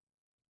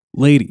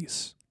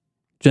Ladies,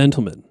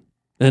 gentlemen,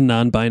 and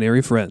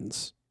non-binary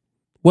friends,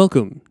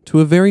 welcome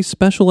to a very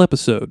special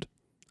episode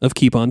of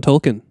Keep on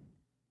Tolkien.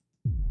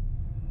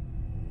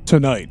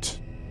 Tonight,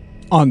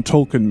 on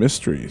Tolkien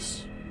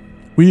Mysteries,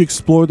 we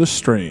explore the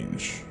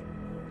strange,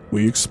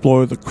 we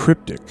explore the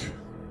cryptic,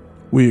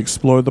 we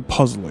explore the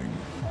puzzling,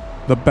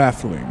 the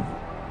baffling,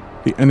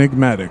 the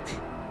enigmatic,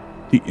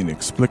 the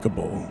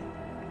inexplicable.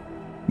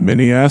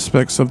 Many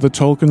aspects of the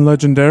Tolkien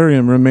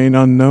legendarium remain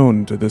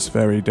unknown to this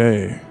very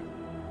day.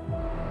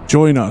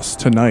 Join us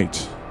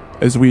tonight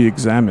as we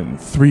examine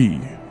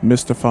 3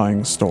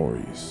 mystifying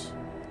stories.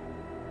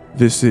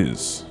 This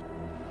is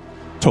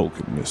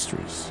Tolkien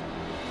Mysteries.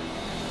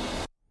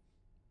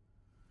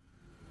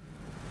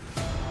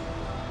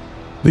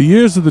 The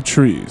years of the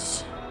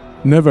trees.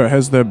 Never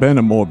has there been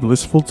a more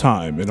blissful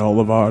time in all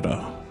of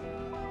Arda.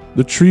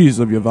 The trees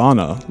of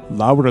Yavanna,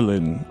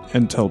 Laurelin,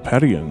 and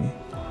Telperion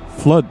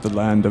flood the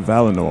land of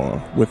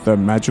Valinor with their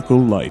magical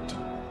light.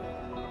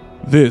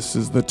 This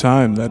is the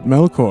time that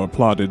Melkor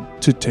plotted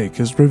to take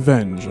his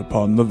revenge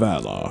upon the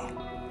Valar.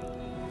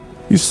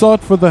 He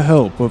sought for the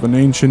help of an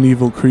ancient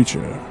evil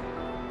creature,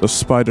 the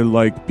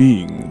spider-like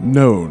being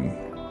known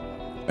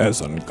as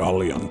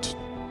Ungoliant.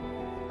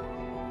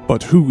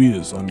 But who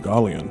is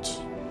Ungoliant?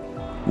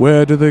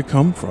 Where do they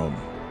come from?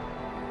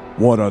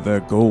 What are their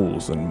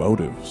goals and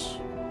motives?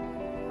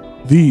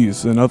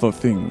 These and other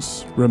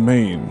things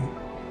remain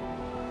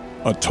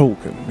a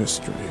Tolkien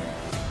mystery.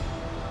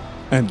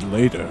 And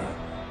later,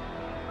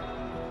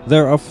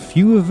 there are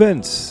few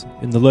events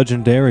in the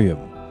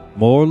legendarium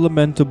more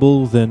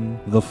lamentable than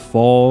the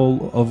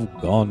fall of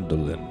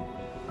Gondolin.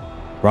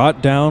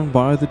 Brought down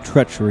by the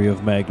treachery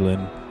of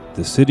Maglin,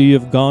 the city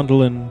of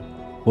Gondolin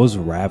was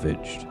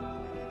ravaged.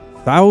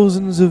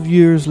 Thousands of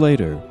years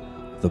later,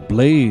 the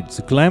blades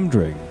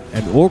Glamdring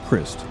and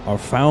Orcrist are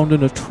found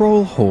in a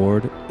troll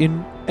horde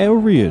in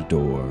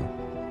Eriador.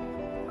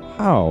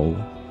 How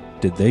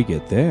did they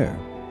get there?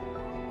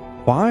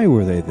 Why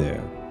were they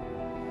there?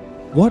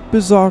 What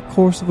bizarre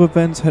course of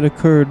events had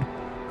occurred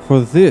for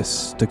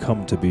this to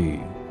come to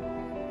be?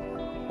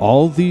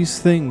 All these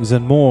things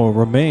and more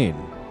remain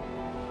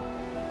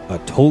a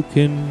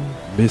Tolkien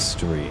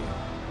mystery.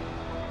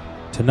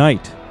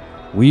 Tonight,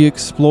 we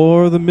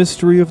explore the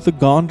mystery of the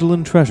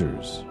Gondolin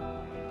treasures.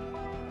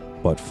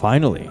 But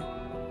finally,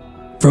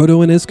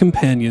 Frodo and his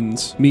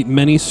companions meet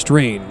many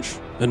strange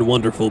and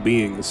wonderful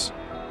beings.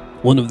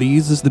 One of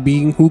these is the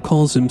being who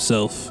calls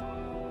himself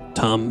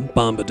Tom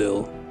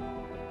Bombadil.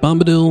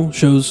 Bombadil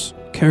shows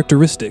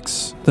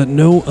characteristics that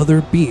no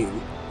other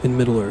being in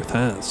Middle-earth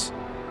has.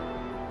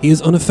 He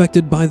is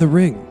unaffected by the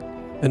ring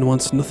and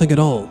wants nothing at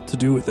all to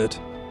do with it.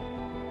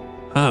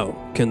 How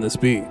can this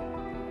be?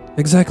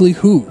 Exactly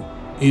who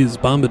is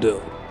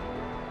Bombadil?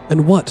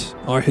 And what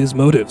are his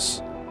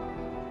motives?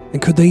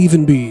 And could they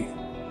even be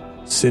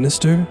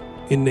sinister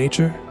in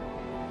nature?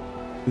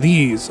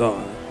 These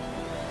are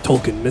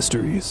Tolkien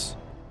Mysteries.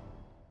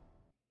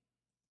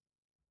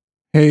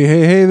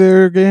 Hey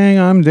there, gang.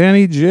 I'm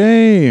Danny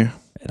J. and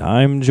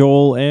I'm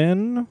Joel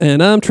N.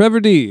 And I'm Trevor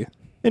D.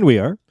 And we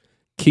are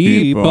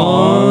Keep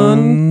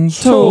on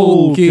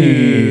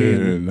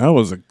Tolkien. That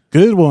was a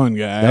good one,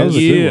 guys. That was a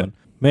good one.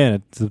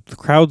 Man, the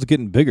crowd's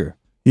getting bigger.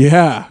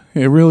 Yeah,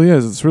 it really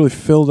is. It's really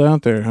filled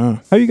out there, huh?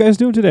 How are you guys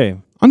doing today?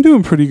 I'm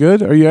doing pretty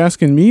good. Are you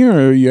asking me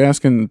or are you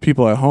asking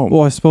people at home?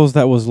 Well, I suppose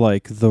that was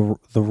like the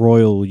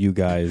royal you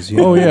guys.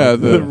 You Oh, know? yeah.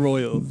 The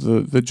royals.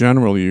 The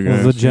general you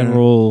guys. The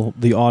general,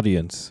 the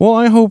audience. Well,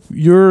 I hope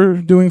you're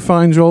doing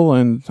fine, Joel,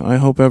 and I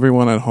hope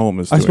everyone at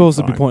home is doing I suppose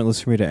fine. it'd be pointless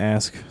for me to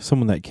ask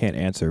someone that can't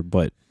answer,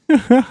 but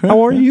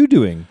how are you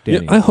doing,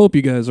 Danny? Yeah, I hope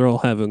you guys are all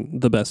having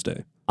the best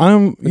day.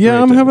 I'm great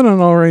having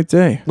an all right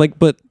day.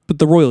 But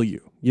the royal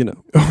you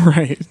know.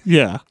 Right,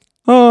 yeah.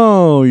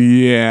 Oh,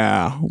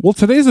 yeah. Well,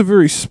 today's a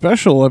very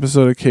special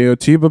episode of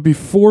KOT, but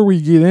before we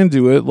get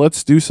into it,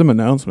 let's do some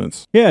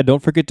announcements. Yeah,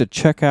 don't forget to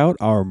check out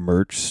our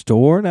merch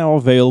store, now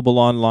available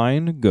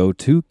online. Go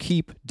to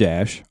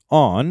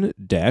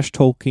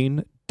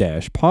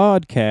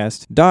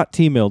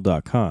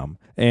keep-on-tolkien-podcast.tmail.com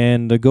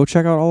and go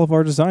check out all of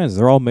our designs.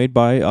 They're all made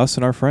by us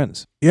and our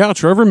friends. Yeah,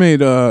 Trevor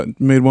made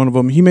one of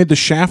them. He made the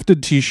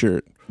Shafted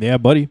t-shirt, Yeah,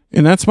 buddy.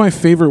 and that's my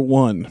favorite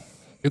one.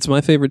 It's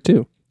my favorite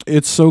too.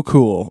 It's so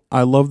cool.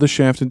 I love the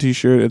Shafted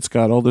t-shirt. It's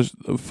got all the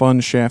fun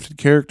Shafted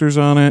characters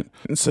on it.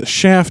 It says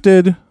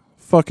Shafted.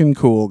 Fucking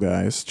cool,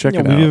 guys. Check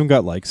it We've out. even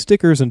got like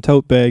stickers and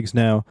tote bags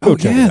now. Go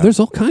check it out. There's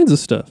all kinds of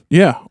stuff.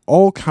 Yeah,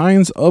 all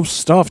kinds of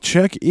stuff.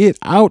 Check it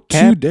out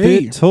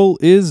today.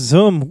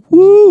 Capitalism.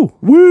 Woo!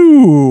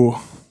 Woo!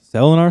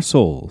 Selling our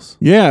souls.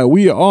 Yeah,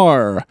 we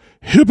are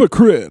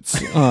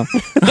hypocrites.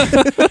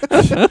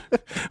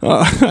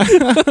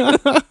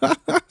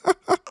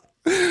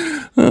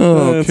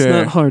 It's Okay.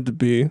 not hard to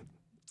be.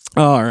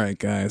 All right,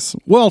 guys.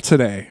 Well,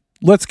 today,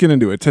 let's get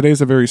into it.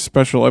 Today's a very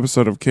special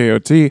episode of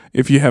KOT,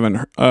 if you haven't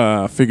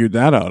figured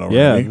that out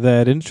already. Yeah,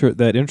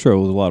 that intro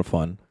was a lot of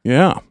fun.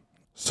 Yeah.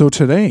 So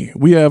today,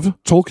 we have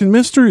Tolkien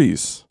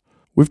Mysteries.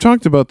 We've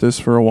talked about this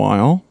for a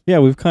while. Yeah,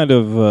 we've kind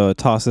of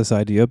tossed this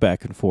idea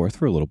back and forth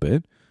for a little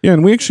bit. Yeah,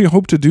 and we actually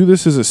hope to do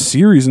this as a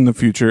series in the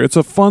future. It's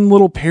a fun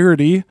little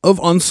parody of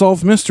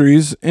Unsolved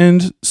Mysteries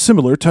and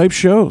similar type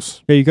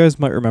shows. Yeah, you guys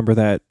might remember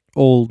that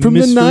old From the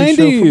mystery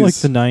show 90s. from like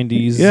the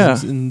 90s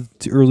Yeah. in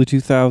the early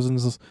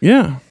 2000s.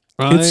 Yeah.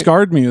 It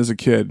scarred me as a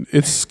kid.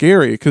 It's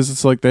scary because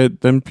it's like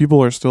that. Them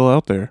people are still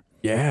out there.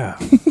 Yeah.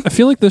 I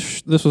feel like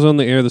this was on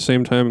the air the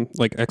same time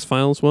like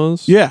X-Files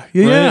was. Yeah.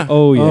 Right?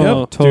 Oh, yeah.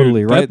 Oh,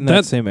 totally. dude, Right in that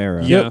that- same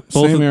era. Yeah, Yep,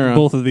 same era.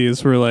 both of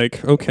these were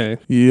like, okay,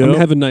 Yep. I'm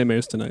having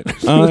nightmares tonight.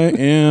 I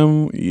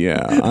am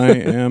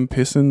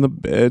pissing the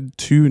bed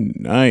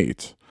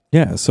tonight.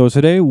 Yeah, so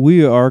today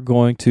we are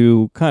going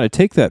to kind of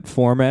take that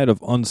format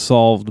of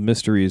unsolved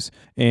mysteries,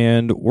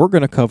 and we're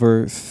going to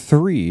cover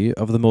 3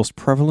 of the most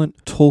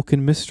prevalent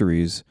Tolkien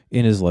mysteries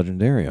in his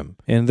legendarium.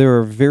 And there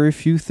are very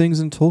few things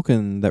in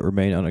Tolkien that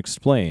remain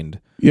unexplained.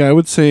 Yeah, I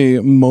would say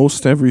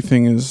most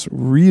everything is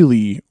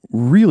really,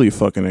 really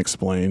fucking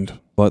explained.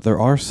 But there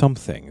are some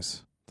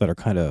things that are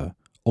kind of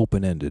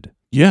open-ended.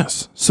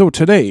 Yes. So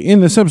today,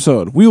 in this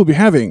episode, we will be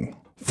having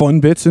fun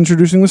bits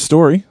introducing the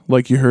story,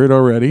 like you heard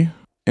already.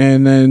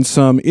 And then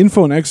some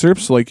info and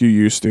excerpts like you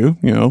used to,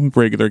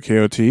 regular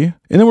KOT. And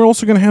then we're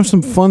also going to have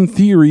some fun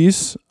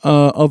theories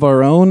of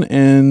our own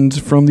and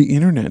from the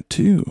internet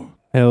too.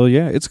 Hell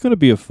yeah, it's going to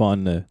be a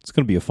fun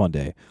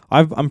day.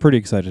 I'm pretty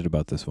excited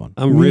about this one.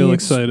 I'm real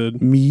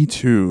excited. Me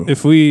too.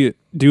 If we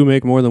do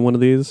make more than one of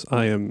these,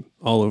 I am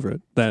all over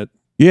it.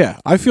 Yeah,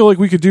 I feel like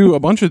we could do a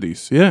bunch of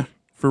these. Yeah,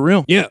 for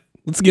real. Yeah,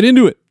 let's get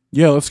into it.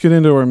 Yeah, let's get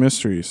into our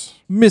mysteries.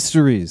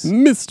 Mysteries.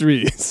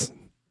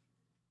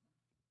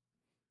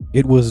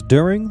 It was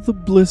during the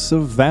bliss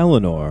of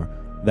Valinor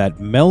that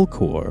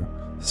Melkor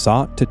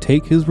sought to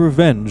take his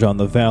revenge on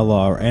the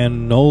Valar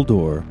and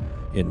Noldor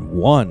in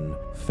one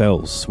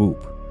fell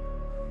swoop.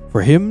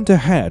 For him to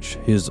hatch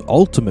his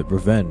ultimate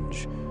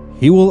revenge,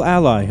 he will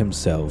ally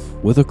himself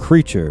with a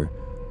creature,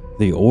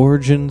 the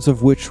origins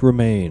of which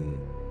remain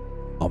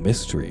a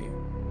mystery.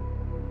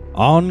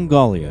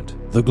 Ongoliant,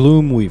 the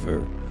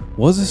Gloomweaver,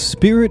 was a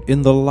spirit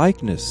in the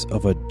likeness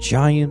of a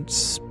giant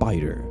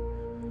spider.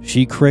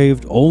 She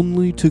craved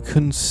only to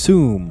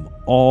consume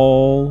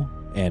all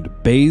and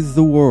bathe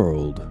the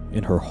world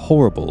in her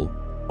horrible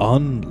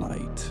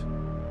unlight.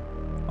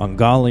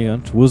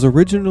 Ungoliant was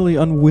originally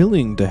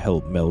unwilling to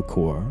help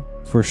Melkor,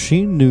 for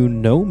she knew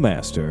no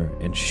master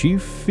and she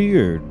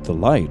feared the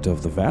light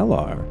of the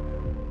Valar.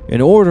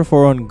 In order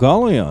for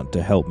Ungoliant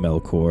to help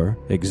Melkor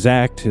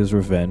exact his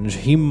revenge,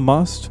 he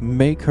must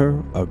make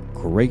her a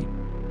great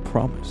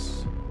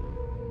promise.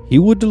 He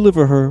would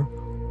deliver her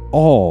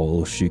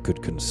all she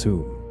could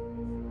consume.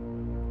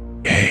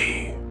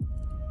 Yea,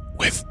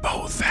 with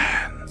both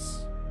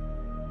hands.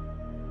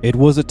 It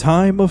was a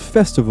time of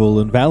festival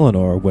in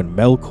Valinor when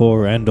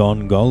Melkor and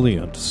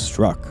Ungoliant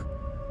struck.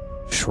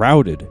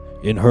 Shrouded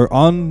in her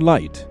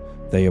unlight,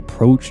 they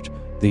approached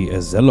the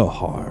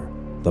Azelohar,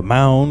 the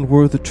mound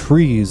where the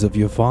trees of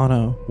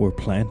Yavanna were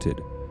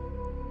planted.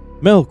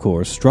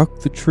 Melkor struck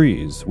the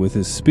trees with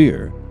his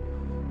spear.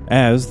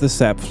 As the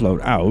sap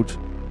flowed out,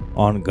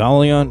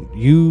 Ungoliant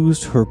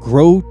used her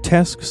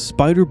grotesque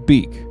spider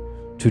beak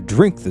to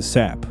drink the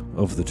sap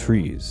of the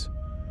trees.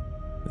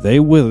 They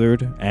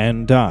withered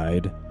and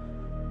died.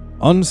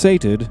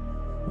 Unsated,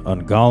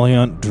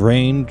 Ungoliant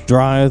drained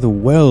dry the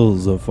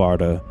wells of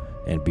Varda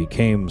and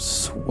became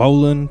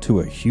swollen to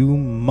a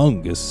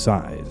humongous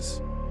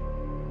size.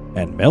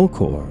 And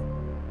Melkor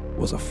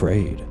was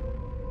afraid.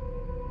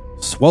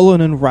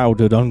 Swollen and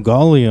routed,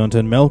 Ungoliant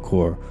and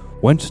Melkor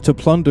went to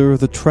plunder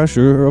the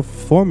treasure of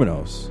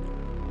Formenos.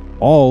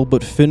 All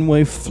but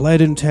Finwë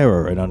fled in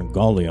terror, and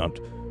Ungoliant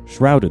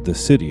shrouded the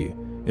city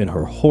in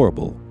her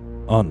horrible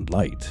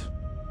unlight.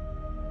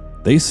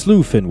 They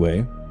slew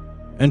Finwë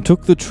and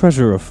took the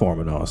treasure of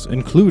Formenos,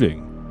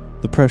 including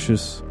the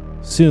precious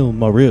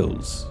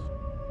Silmarils.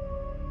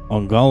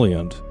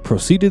 Ungoliant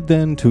proceeded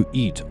then to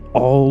eat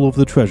all of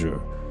the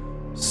treasure,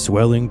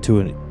 swelling to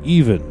an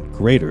even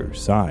greater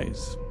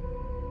size.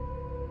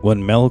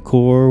 When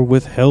Melkor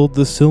withheld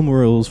the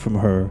Silmarils from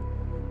her,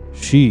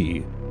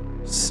 she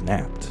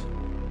snapped.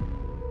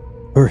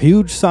 Her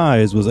huge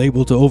size was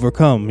able to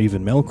overcome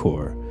even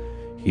Melkor.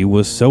 He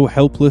was so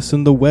helpless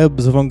in the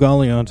webs of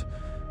Ungoliant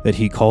that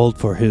he called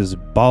for his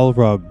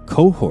Balrog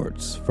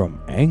cohorts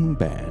from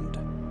Angband.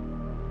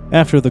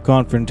 After the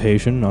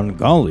confrontation,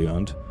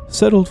 Ungoliant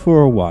settled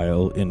for a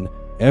while in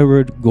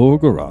Ered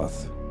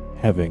Gorgoroth,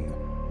 having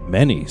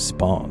many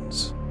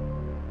spawns.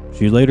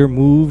 She later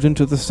moved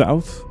into the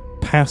south,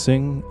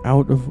 passing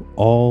out of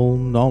all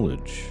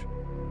knowledge.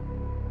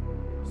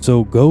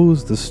 So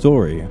goes the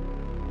story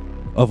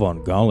of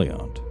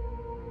Ungoliant.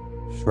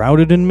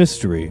 Shrouded in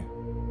mystery,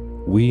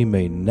 we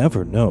may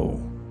never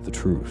know the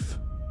truth.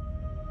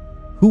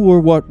 Who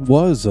or what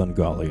was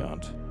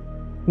Ungoliant?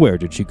 Where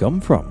did she come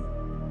from?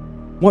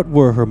 What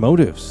were her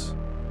motives?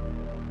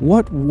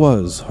 What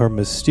was her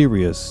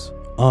mysterious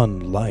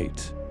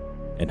unlight?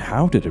 And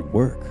how did it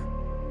work?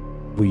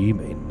 We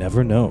may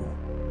never know.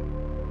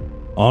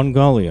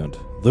 Ungoliant,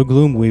 the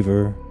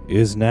Gloomweaver,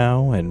 is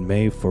now and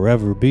may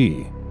forever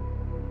be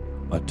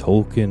a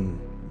Tolkien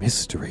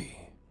mystery.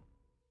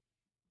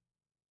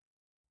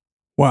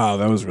 Wow,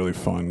 that was really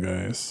fun,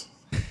 guys.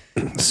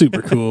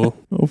 Super cool.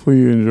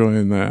 Hopefully you're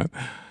enjoying that.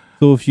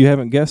 So if you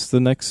haven't guessed,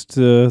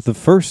 the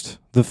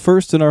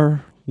first in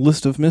our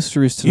list of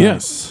mysteries tonight.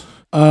 Yes.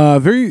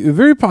 Very,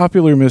 very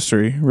popular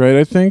mystery, right?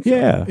 I think.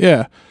 Yeah.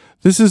 Yeah.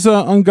 This is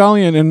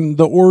Ungoliant and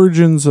the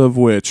origins of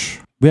which.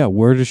 Yeah,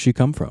 where does she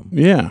come from?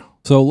 Yeah.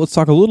 So let's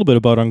talk a little bit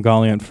about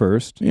Ungoliant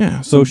first. Yeah.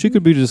 So she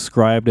could be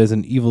described as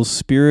an evil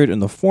spirit in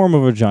the form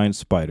of a giant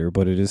spider,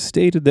 but it is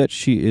stated that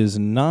she is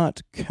not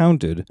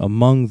counted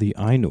among the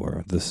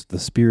Ainur, the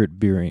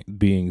spirit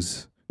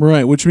beings.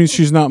 Right, which means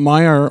she's not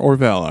Maiar or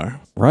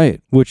Valar.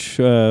 Right, which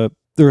there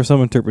are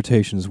some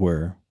interpretations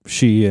where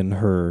she and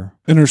her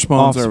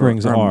spawns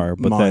offsprings are,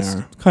 but Maiar.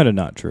 that's kind of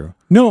not true.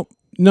 No,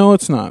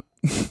 it's not.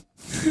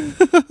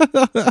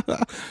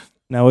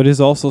 Now, it is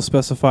also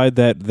specified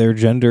that their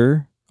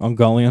gender,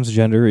 Ungoliant's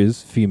gender,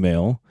 is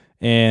female,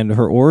 and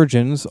her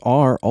origins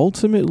are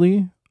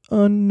ultimately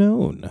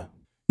unknown.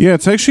 Yeah,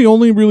 it's actually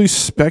only really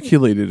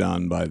speculated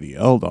on by the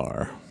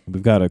Eldar.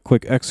 We've got a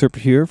quick excerpt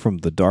here from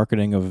The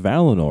Darkening of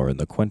Valinor in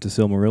the Quenta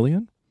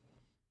Silmarillion.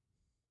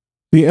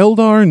 The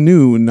Eldar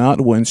knew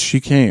not whence she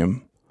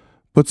came,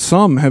 but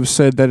some have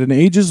said that in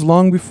ages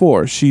long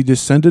before she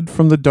descended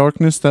from the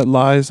darkness that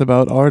lies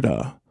about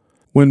Arda,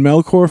 when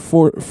Melkor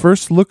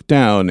first looked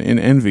down in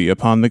envy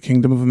upon the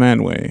kingdom of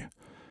Manwë,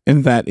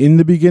 and that in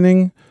the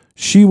beginning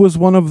she was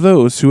one of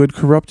those who had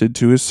corrupted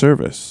to his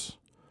service.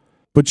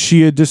 But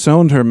she had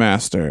disowned her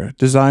master,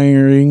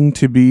 desiring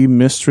to be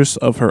mistress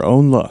of her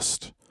own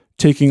lust,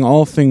 taking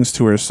all things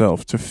to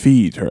herself to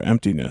feed her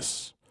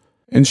emptiness.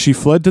 And she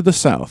fled to the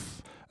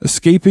south,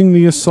 escaping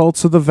the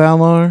assaults of the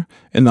Valar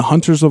and the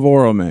hunters of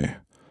Orome,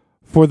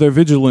 for their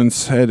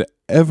vigilance had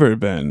ever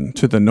been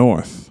to the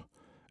north,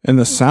 and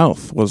the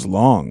south was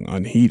long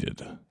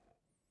unheeded.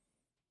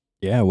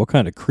 Yeah, what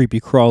kind of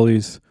creepy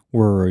crawlies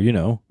were,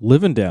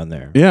 living down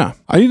there? Yeah,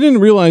 I didn't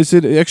realize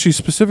it actually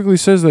specifically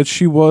says that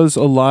she was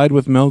allied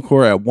with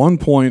Melkor at one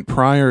point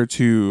prior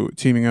to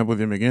teaming up with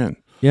him again.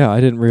 Yeah,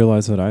 I didn't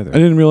realize that either. I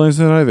didn't realize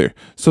that either.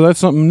 So that's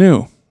something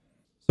new.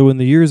 So in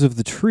the years of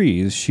the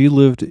trees, she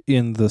lived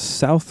in the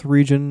south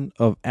region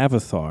of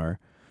Avathar,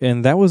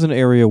 and that was an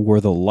area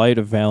where the light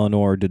of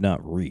Valinor did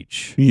not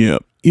reach.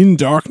 Yep, in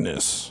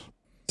darkness.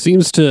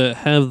 Seems to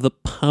have the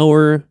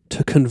power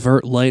to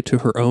convert light to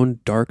her own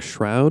dark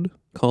shroud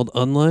called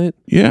Unlight.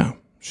 Yeah,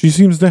 she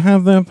seems to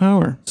have that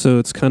power. So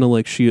it's kind of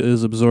like she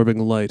is absorbing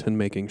light and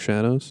making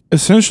shadows.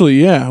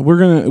 Essentially, yeah.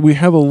 We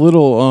have a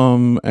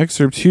little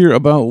excerpt here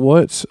about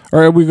what. All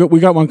right, we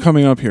got one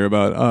coming up here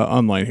about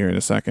Unlight here in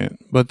a second.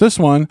 But this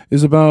one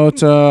is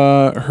about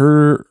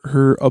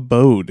her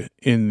abode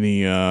in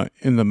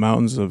the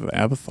mountains of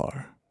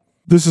Avathar.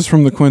 This is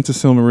from the Quenta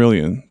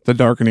Silmarillion, The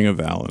Darkening of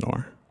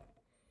Valinor.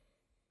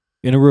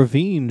 In a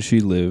ravine she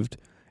lived,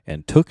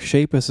 and took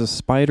shape as a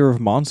spider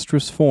of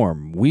monstrous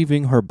form,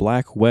 weaving her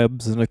black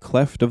webs in a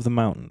cleft of the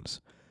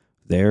mountains.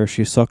 There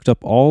she sucked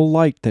up all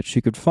light that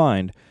she could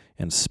find,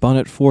 and spun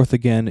it forth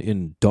again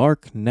in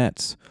dark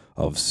nets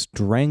of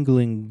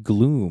strangling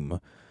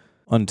gloom,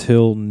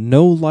 until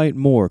no light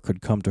more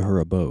could come to her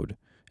abode,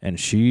 and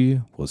she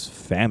was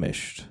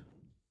famished.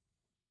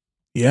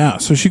 Yeah,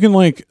 so she can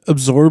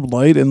absorb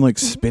light and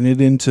spin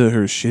it into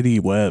her shitty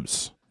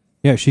webs.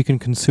 Yeah, she can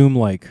consume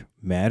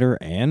matter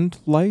and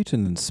light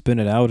and then spin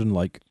it out in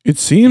it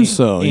seems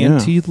so, yeah.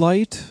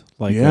 Anti-light.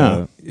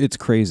 It's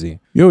crazy.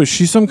 Yo, is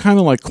she some kind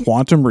of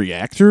quantum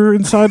reactor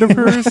inside of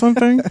her or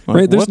something?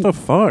 Right, what the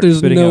fuck? There's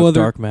Spitting no out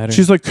other dark matter.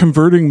 She's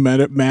converting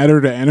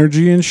matter to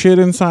energy and shit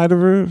inside of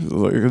her,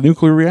 like a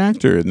nuclear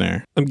reactor in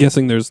there. I'm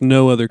guessing there's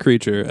no other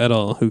creature at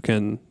all who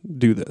can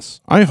do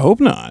this. I hope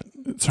not.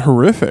 It's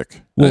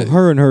horrific. Well,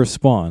 her and her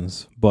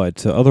spawns,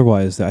 but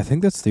otherwise, I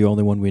think that's the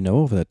only one we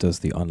know of that does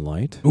the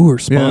unlight. Ooh, her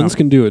spawns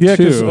can do it Yeah,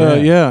 too.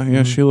 Mm-hmm.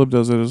 Shelob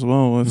does it as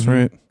well. That's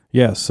right.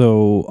 Yeah,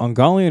 so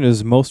Ungoliant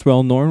is most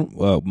well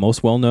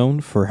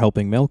known for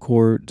helping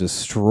Melkor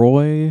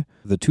destroy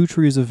the two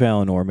trees of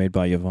Valinor made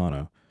by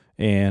Yavanna,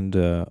 and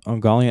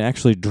Ungoliant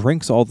actually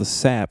drinks all the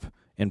sap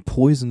and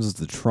poisons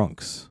the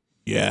trunks.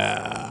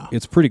 Yeah,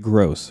 it's pretty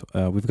gross.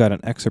 We've got an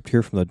excerpt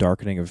here from The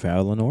Darkening of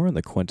Valinor in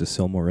the Quenta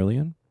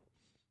Silmarillion.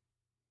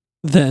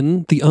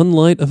 Then the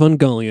unlight of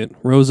Ungoliant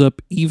rose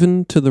up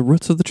even to the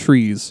roots of the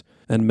trees,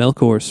 and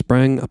Melkor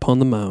sprang upon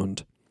the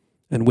mound.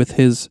 And with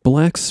his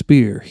black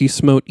spear he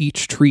smote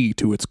each tree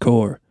to its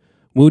core,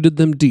 wounded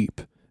them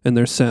deep, and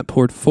their sap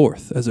poured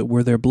forth as it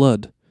were their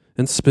blood,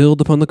 and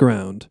spilled upon the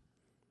ground.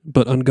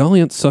 But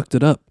Ungoliant sucked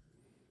it up,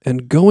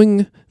 and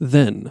going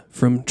then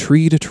from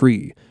tree to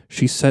tree,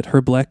 she set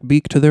her black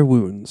beak to their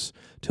wounds,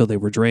 till they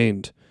were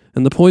drained,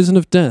 and the poison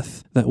of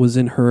death that was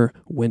in her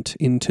went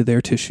into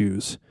their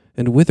tissues,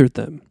 and withered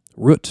them,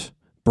 root,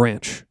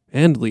 branch,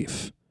 and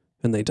leaf,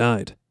 and they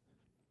died.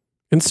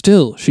 And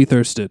still she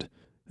thirsted,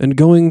 and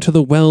going to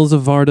the wells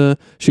of Varda,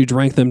 she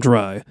drank them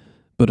dry,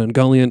 but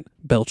Ungoliant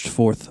belched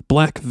forth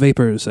black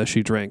vapors as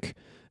she drank,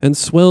 and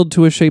swelled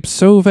to a shape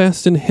so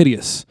vast and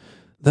hideous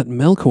that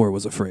Melkor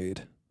was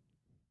afraid.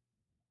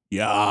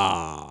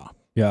 Yeah.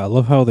 Yeah, I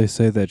love how they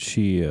say that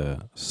she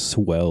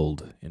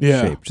swelled in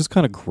Yeah. shape. Just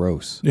kind of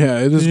gross. Yeah,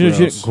 it is She didn't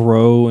gross.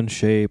 grow in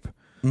shape.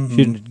 Mhm. She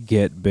didn't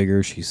get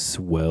bigger. She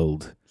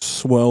swelled.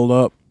 Swelled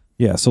up.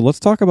 Yeah, so let's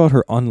talk about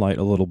her unlight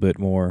a little bit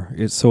more.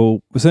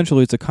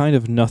 Essentially it's a kind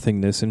of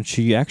nothingness, and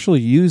she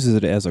actually uses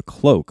it as a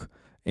cloak,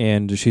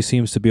 and she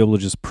seems to be able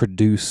to just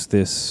produce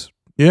this.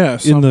 Yeah.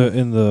 In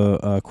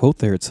the quote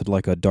there, it said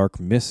like a dark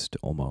mist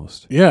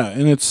almost. Yeah,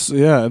 and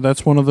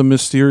that's one of the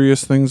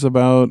mysterious things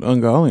about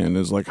Ungoliant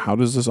is like, how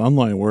does this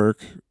unlight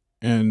work,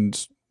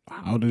 and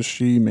how does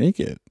she make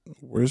it?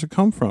 Where does it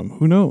come from?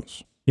 Who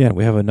knows? Yeah, and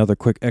we have another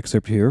quick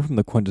excerpt here from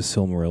the Quintus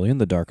Silmarillion,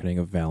 The Darkening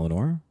of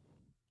Valinor.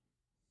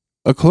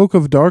 A cloak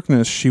of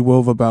darkness she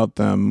wove about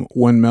them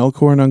when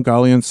Melkor and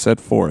Ungoliant set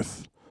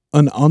forth,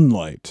 an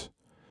unlight,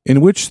 in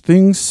which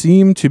things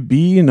seemed to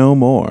be no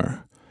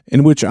more,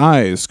 in which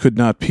eyes could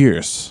not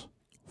pierce,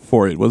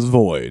 for it was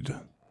void.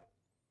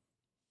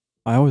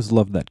 I always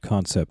loved that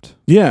concept.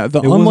 Yeah, the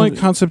It unlight wasn't-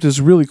 concept is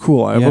really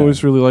cool. I've Yeah.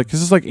 always really liked,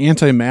 because it's like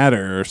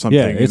antimatter or something.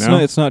 Yeah, it's you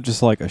know? not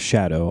just like a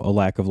shadow, a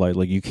lack of light.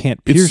 Like you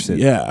can't pierce it.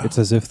 Yeah. It's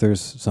as if there's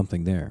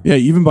something there. Yeah,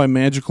 even by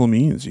magical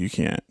means, you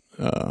can't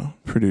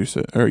produce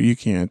it, or you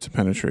can't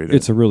penetrate it.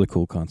 It's a really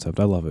cool concept.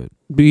 I love it.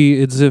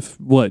 Be as if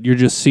you're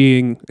just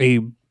seeing a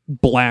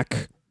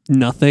black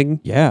nothing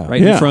Yeah.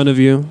 right Yeah. in front of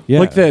you. Yeah.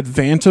 like that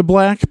Vanta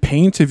Black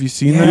paint. Have you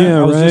seen Yeah, that?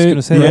 I was just right? going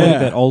to say yeah.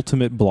 that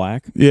ultimate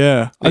black.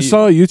 Yeah, I You-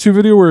 saw a YouTube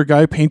video where a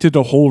guy painted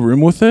a whole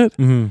room with it,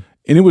 Mm-hmm.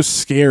 and it was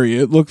scary.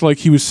 It looked like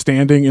he was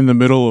standing in the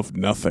middle of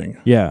nothing.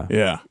 Yeah.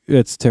 Yeah,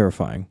 It's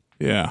terrifying.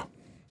 yeah.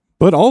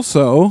 But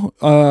also,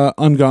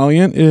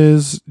 Ungoliant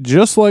is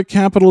just like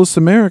capitalist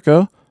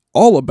America,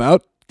 all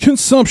about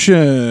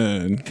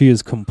consumption. She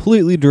is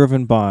completely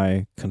driven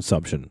by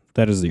consumption.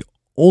 That is the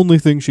only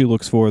thing she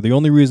looks for. The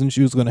only reason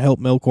she was going to help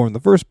Melkor in the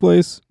first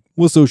place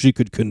was so she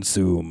could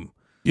consume.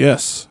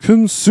 Yes,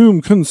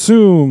 consume,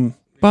 consume.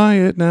 Buy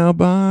it now,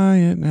 buy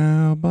it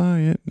now, buy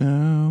it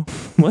now.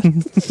 What?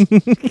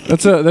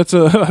 That's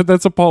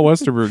a Paul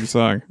Westerberg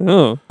song.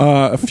 Oh.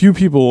 A few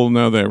people will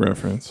know that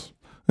reference.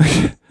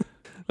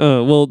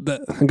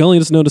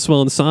 Gullion is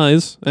noticeable in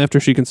size after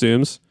she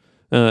consumes.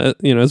 As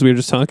we were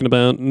just talking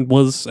about, and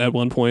was at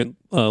one point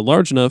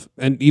large enough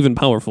and even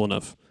powerful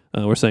enough.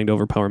 We're saying to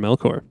overpower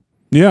Melkor,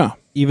 Yeah,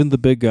 Even the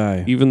big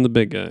guy. even the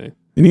big guy.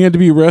 and he had to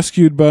be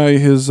rescued by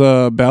his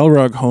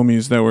Balrog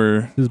homies that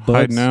were His buds.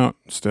 hiding out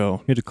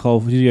still. He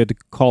had to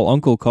call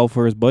Uncle, call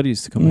for his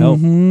buddies to come help.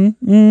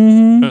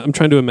 Mm-hmm. I'm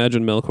trying to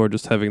imagine Melkor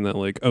just having that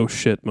like oh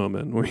shit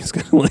moment where he's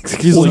gonna like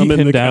He's like summon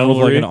pinned the down with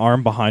like cavalry. an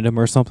arm behind him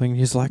or something.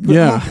 He's like,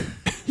 Yeah,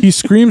 he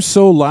screams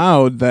so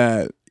loud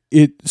that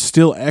it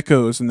still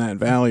echoes in that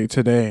valley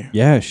today.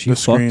 yeah, she The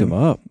fucked scream. him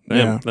up. Damn,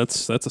 Yeah.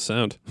 that's a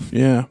sound.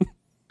 Yeah.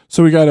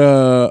 So we got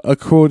a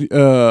quote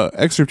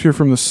excerpt here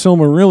from the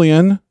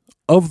Silmarillion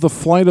of the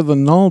flight of the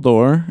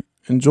Noldor,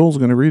 and Joel's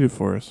going to read it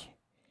for us.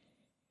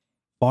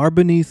 Far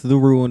beneath the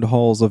ruined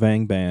halls of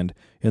Angband,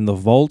 in the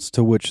vaults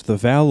to which the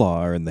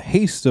Valar, in the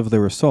haste of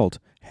their assault,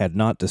 had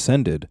not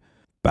descended,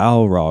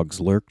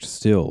 Balrogs lurked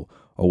still,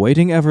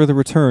 awaiting ever the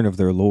return of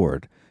their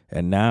lord.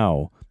 And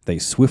now they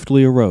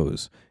swiftly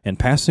arose, and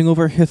passing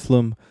over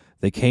Hithlum,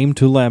 they came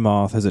to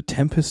Lamoth as a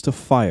tempest of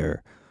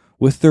fire.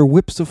 With their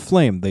whips of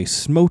flame they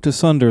smote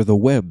asunder the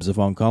webs of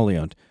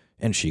Ungoliant,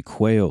 and she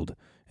quailed,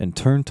 and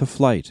turned to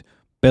flight,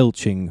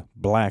 belching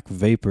black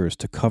vapors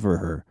to cover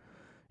her.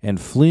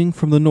 And fleeing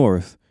from the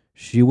north,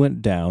 she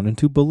went down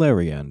into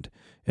Beleriand,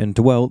 and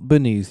dwelt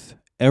beneath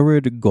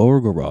Ered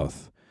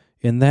Gorgoroth,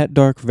 in that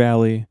dark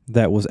valley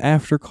that was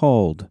after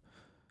called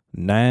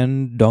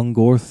Nan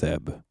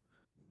Dungortheb,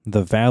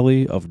 the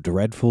valley of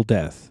dreadful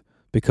death,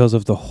 because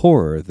of the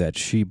horror that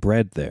she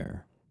bred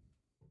there.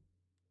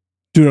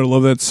 Dude, I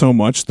love that so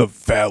much. The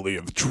Valley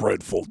of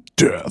Dreadful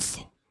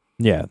Death.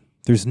 Yeah,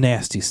 there's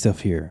nasty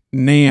stuff here.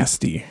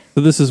 Nasty.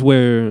 So this is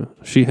where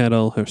she had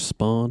all her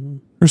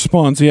spawn.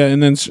 Response, yeah.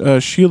 And then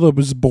Sheila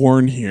was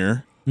born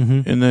here,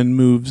 Mm-hmm. and then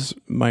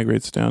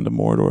migrates down to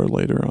Mordor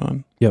later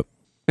on.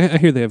 I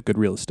hear they have good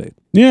real estate.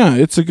 Yeah,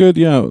 it's a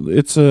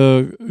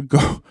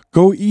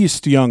go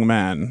east, young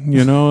man.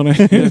 You know what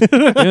I mean?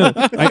 Yeah,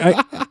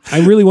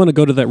 I really want to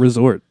go to that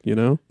resort. You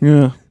know,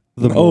 Yeah.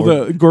 The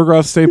The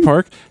Gorgoroth State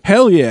Park.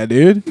 Hell yeah,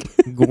 dude.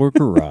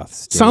 Gorgoroth.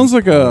 State Sounds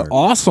like a Park.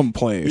 awesome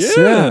place.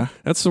 Yeah.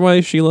 that's why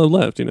Sheila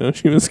left. You know,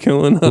 she was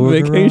going on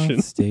Gorgoroth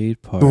vacation.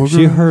 State Park. Gorgoroth.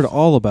 She heard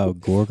all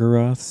about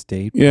Gorgoroth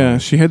State Park. Yeah,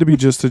 she had to be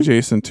just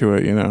adjacent to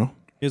it, you know.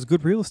 There's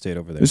good real estate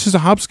over there. It's just a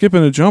hop, skip,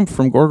 and a jump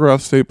from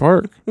Gorgoroth State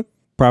Park.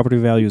 Property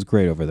value is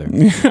great over there.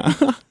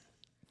 Yeah.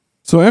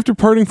 So after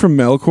parting from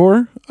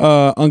Melkor,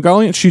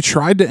 Ungoliant, she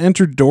tried to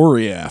enter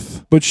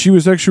Doriath, but she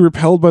was actually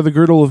repelled by the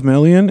girdle of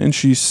Melian, and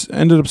she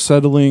ended up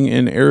settling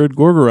in Ered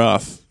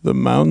Gorgoroth, the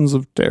Mountains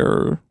of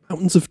Terror.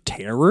 Mountains of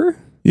Terror.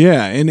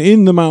 Yeah, and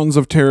in the Mountains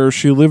of Terror,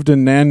 she lived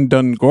in Nan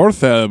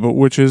Dungortheb,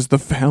 which is the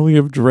Valley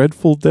of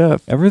Dreadful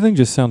Death. Everything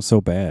just sounds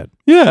so bad.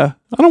 Yeah,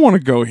 I don't want to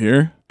go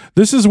here.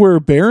 This is where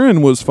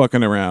Baron was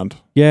fucking around.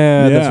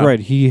 Yeah, that's Yeah. right.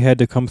 He had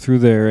to come through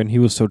there, and he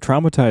was so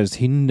traumatized,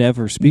 he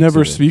never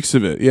speaks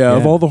of it. Yeah,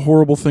 of Yeah. all the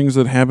horrible things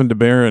that happened to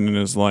Baron in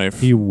his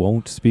life. He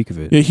won't speak of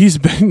it. Yeah, he's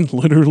been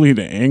literally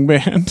to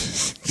Angband.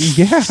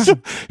 Yeah.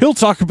 He'll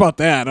talk about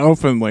that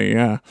openly,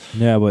 yeah.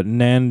 Yeah, but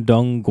Nan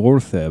Dung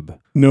Gortheb.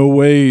 No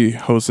way,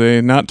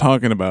 Jose, not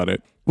talking about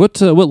it. What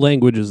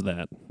language is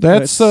that?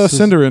 That's That's-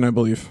 Cinderin, I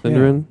believe.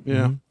 Sindarin?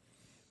 Yeah. Mhm.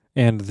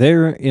 And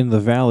there in the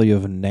valley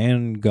of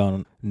Nan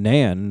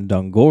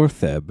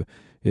Dungortheb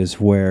is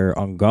where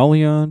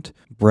Ungoliant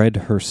bred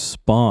her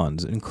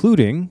spawns,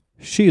 including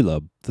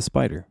Shelob the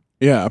spider.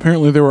 Yeah,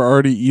 apparently there were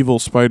already evil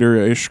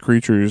spider-ish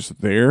creatures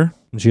there.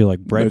 And she like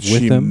bred but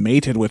with she them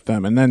mated with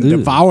them and then Ugh.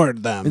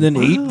 devoured them. and then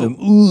ate them.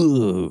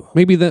 Ooh.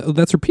 Maybe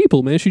that's her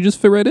people, man. She just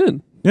fit right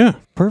in. Yeah.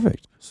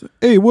 Perfect.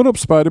 Hey, what up,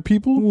 spider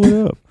people? What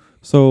up?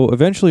 So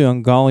eventually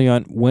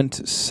Ungoliant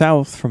went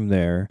south from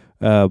there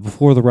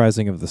before the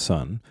rising of the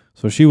sun.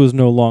 So she was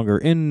no longer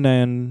in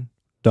Nan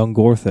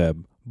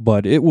Dungortheb,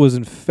 but it was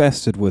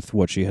infested with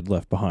what she had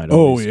left behind.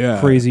 All Oh, these yeah.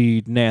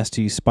 crazy,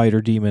 nasty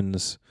spider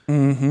demons.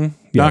 Mm-hmm.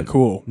 Yeah. Not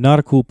cool. Not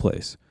a cool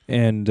place.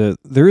 And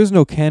there is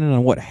no canon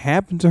on what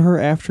happened to her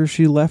after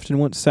she left and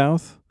went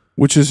south.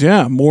 Which is,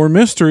 more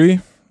mystery,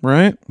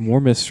 right?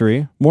 More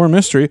mystery. More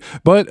mystery.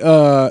 But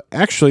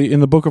actually, in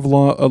the Book of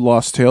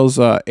Lost Tales,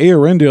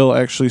 Earendil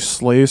actually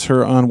slays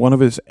her on one of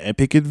his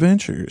epic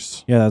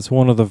adventures. Yeah, that's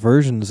one of the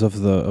versions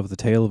of the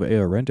tale of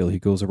Earendil. He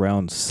goes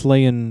around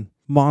slaying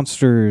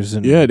monsters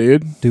and Yeah,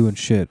 dude. doing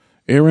shit.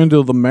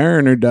 Earendil the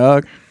Mariner,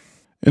 dog.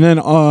 And then,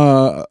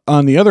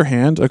 on the other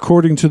hand,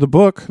 according to the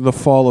book, The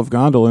Fall of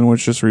Gondolin,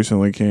 which just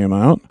recently came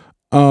out,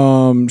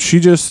 she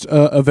just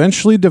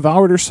eventually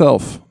devoured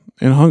herself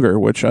in hunger,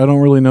 which I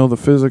don't really know the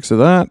physics of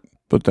that,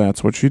 but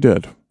that's what she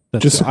did. I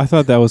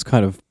thought that was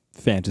kind of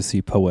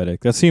fantasy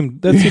poetic. That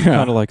seemed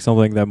kind of like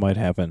something that might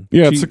happen.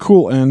 Yeah, it's a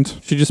cool end.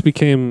 She just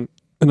became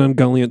an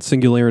Ungoliant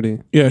singularity.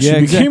 Yeah, she Yeah,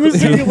 became a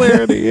exactly.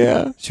 singularity,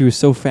 yeah. She was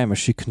so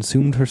famished, she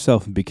consumed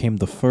herself and became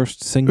the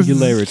first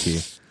singularity.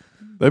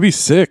 That'd be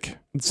sick.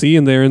 See,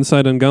 and there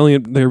inside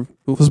Ungoliant, there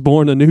was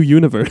born a new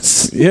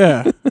universe.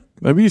 Yeah,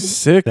 that'd be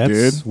sick,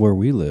 That's dude. where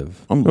we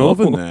live. I'm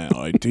loving that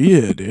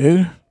idea,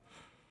 dude.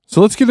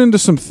 So let's get into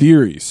some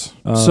theories.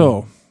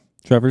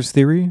 Trevor's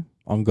theory,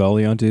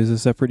 Ungoliant is a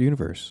separate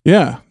universe.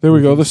 Yeah, there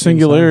we go. The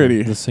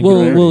singularity. The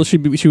singularity. Well,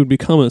 she would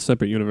become a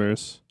separate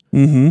universe.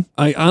 Mm-hmm.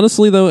 I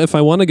honestly, though, if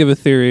I want to give a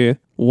theory,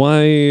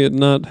 why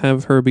not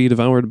have her be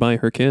devoured by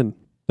her kin?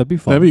 That'd be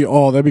fun.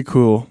 That'd be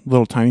cool.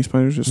 Little tiny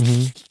spiders just.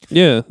 Mhm.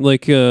 Yeah,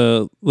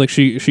 like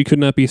she could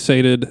not be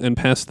sated and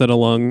passed that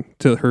along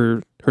to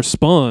her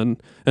spawn,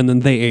 and then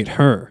they ate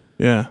her.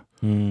 Yeah,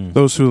 Mm.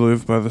 those who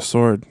live by the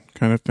sword,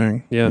 kind of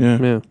thing.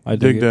 Yeah. I dig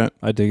dig that.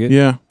 I dig it.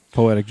 Yeah,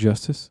 Poetic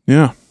justice.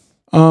 yeah.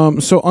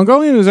 So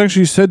Ungoliant is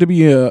actually said to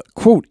be a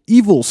quote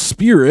evil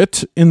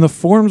spirit in the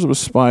forms of a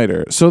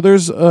spider. So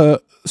there's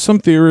some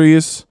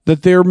theories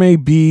that there may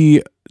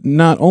be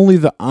not only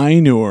the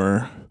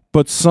Ainur,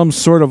 but some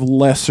sort of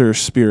lesser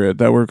spirit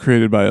that were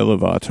created by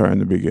Iluvatar in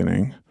the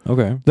beginning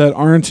Okay. that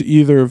aren't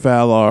either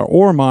Valar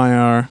or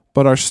Maiar,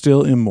 but are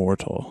still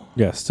immortal.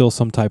 Yeah, still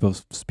some type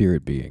of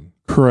spirit being.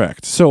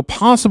 Correct. So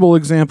possible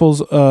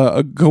examples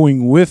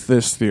going with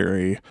this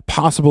theory,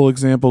 possible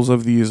examples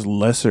of these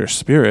lesser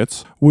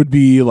spirits would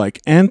be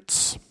like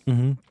Ents,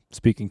 Mm-hmm.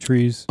 Speaking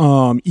trees.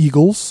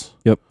 eagles.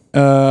 Yep.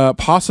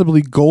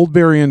 Possibly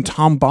Goldberry and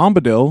Tom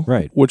Bombadil.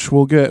 Right. Which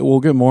we'll get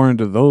more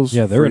into those.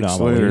 Yeah, they're freaks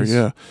later. anomalies.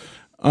 Yeah.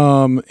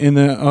 And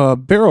the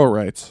barrow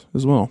rights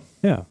as well.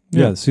 Yeah.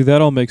 Yeah. Yeah. See, that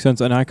all makes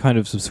sense, and I kind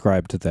of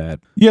subscribe to that.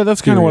 Yeah,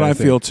 that's kind of Theory, what I I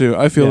feel too.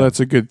 I feel Yeah. that's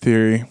a good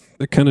theory.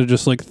 They're kind of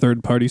just like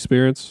third-party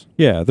spirits.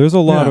 Yeah, there's a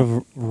lot Yeah.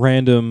 of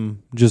random,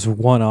 just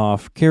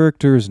one-off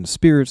characters and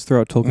spirits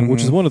throughout Tolkien,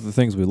 which Mhm. is one of the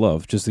things we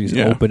love. Just these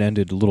Yeah.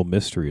 open-ended little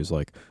mysteries,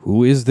 like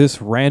who is this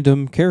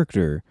random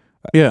character?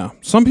 Yeah.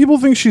 Some people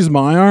think she's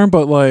Maiar,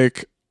 but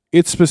like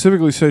it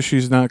specifically says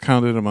she's not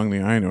counted among the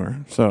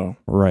Ainur. So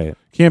Right.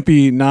 can't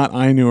be not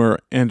Ainur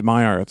and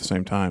Maiar at the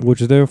same time. Which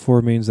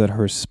therefore means that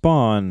her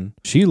spawn,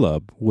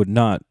 Shelob, would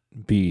not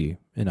be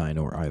an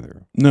Ainur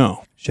either.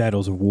 No.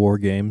 Shadows of War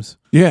games.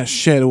 Yeah,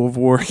 Shadow of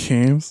War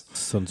games.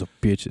 Sons of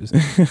bitches.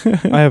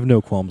 I have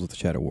no qualms with the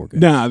Shadow War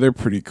games. Nah, they're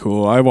pretty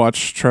cool. I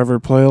watched Trevor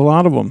play a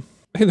lot of them.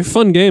 Hey, they're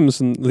fun games,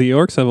 and the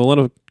orcs have a lot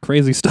of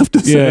crazy stuff to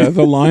say. Yeah,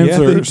 the lines Yeah,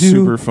 they are do.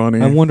 super funny.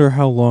 I wonder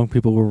how long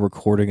people were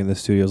recording in the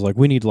studios. Like,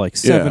 we need like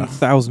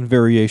 7,000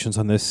 variations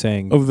on this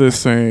saying. of this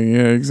saying,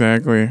 yeah,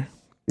 exactly.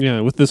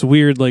 Yeah, with this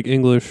weird like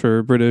English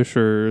or British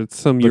or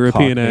some The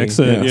European Cockney.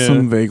 accent. Yeah,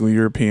 Some vaguely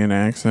European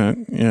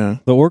accent. Yeah.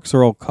 The orcs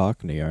are all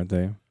Cockney, aren't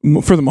they?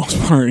 For the most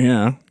part,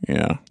 yeah.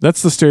 Yeah.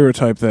 That's the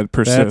stereotype that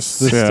persists.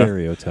 That's the yeah.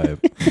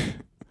 stereotype.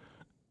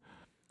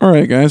 All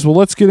right, guys. Well,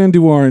 let's get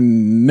into our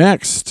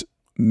next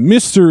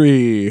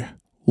mystery.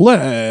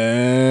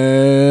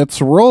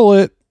 Let's roll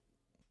it.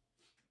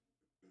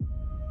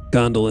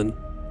 Gondolin,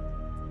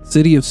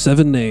 city of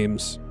 7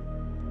 names.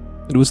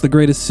 It was the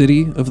greatest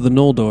city of the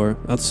Noldor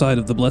outside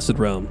of the Blessed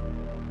Realm.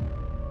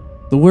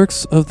 The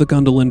works of the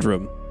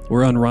Gondolindrum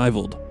were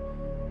unrivaled,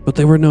 but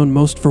they were known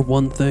most for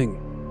one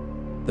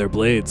thing: their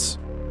blades.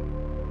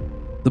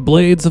 The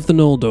blades of the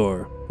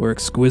Noldor were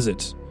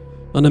exquisite,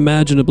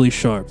 unimaginably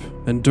sharp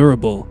and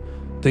durable.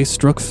 They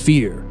struck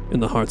fear in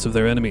the hearts of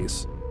their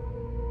enemies.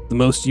 The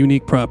most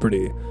unique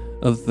property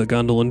of the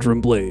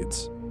Gondolindrum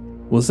blades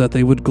was that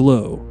they would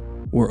glow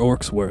where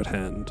orcs were at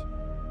hand.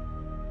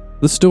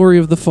 The story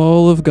of the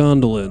fall of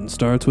Gondolin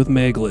starts with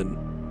Maeglin.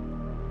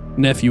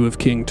 Nephew of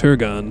King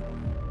Turgon,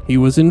 he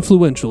was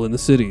influential in the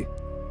city.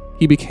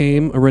 He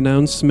became a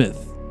renowned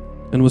smith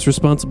and was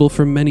responsible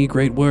for many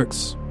great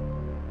works.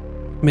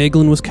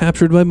 Maeglin was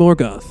captured by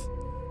Morgoth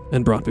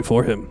and brought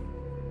before him.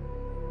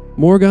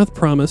 Morgoth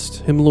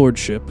promised him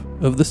lordship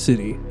of the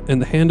city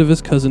and the hand of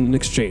his cousin in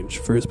exchange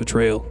for his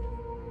betrayal.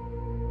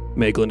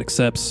 Maeglin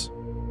accepts.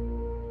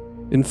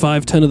 In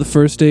 510 of the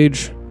First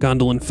Age,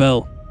 Gondolin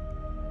fell.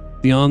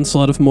 The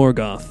onslaught of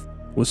Morgoth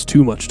was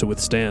too much to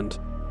withstand.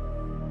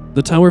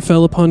 The tower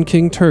fell upon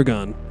King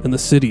Turgon, and the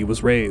city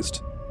was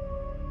razed.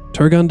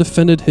 Turgon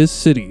defended his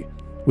city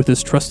with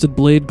his trusted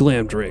blade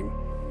Glamdring,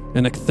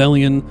 and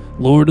Ecthelion,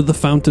 Lord of the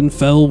Fountain,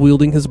 fell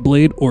wielding his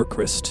blade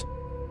Orcrist.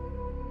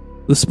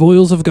 The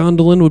spoils of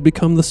Gondolin would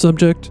become the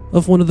subject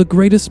of one of the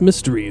greatest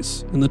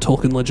mysteries in the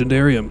Tolkien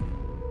Legendarium.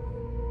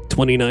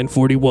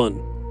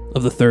 2941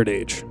 of the Third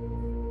Age.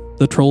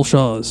 The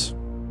Trollshaws,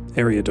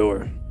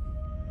 Eriador.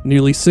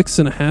 Nearly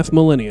 6.5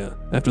 millennia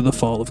after the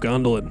fall of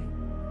Gondolin.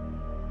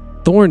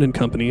 Thorin and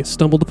company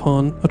stumbled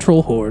upon a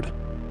troll horde.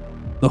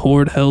 The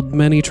horde held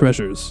many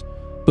treasures,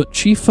 but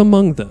chief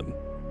among them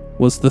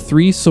was the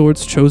 3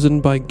 swords chosen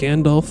by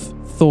Gandalf,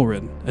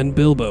 Thorin, and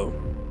Bilbo.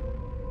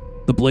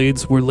 The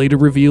blades were later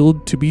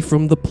revealed to be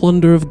from the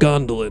plunder of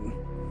Gondolin.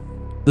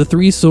 The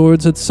 3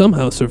 swords had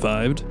somehow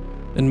survived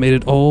and made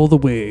it all the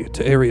way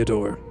to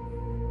Eriador.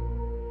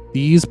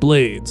 These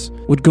blades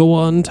would go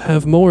on to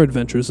have more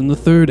adventures in the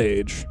Third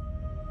Age,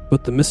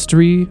 but the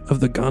mystery of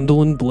the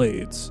Gondolin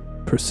blades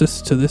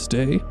persists to this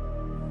day.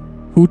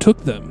 Who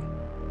took them?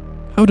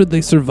 How did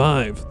they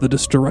survive the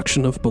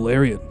destruction of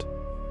Beleriand?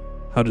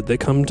 How did they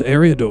come to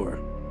Eriador?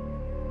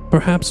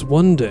 Perhaps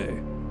one day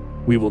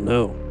we will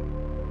know.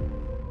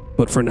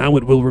 But for now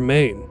it will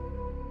remain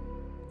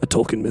a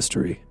Tolkien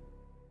mystery.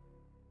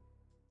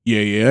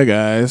 Yeah,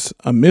 guys.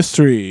 A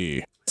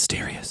mystery.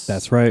 Mysterious.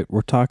 That's right.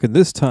 We're talking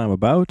this time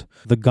about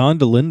the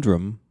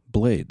Gondolindrum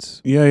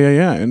blades. Yeah.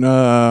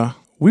 And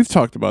we've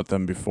talked about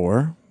them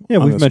before. Yeah,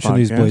 on we've this mentioned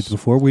these podcast. blades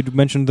before. We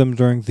mentioned them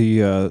during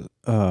the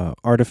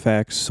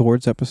Artifact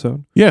Swords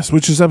episode. Yes,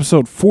 which is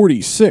episode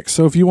 46.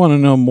 So if you want to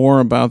know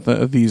more about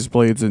these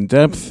blades in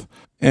depth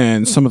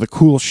and some of the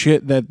cool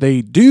shit that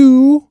they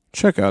do,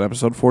 check out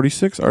episode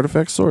 46,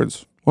 Artifact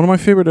Swords. One of my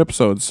favorite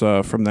episodes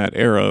from that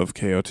era of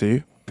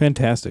KOT.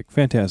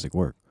 Fantastic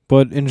work.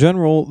 But in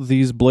general,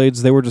 these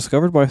blades, they were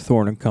discovered by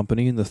Thorn and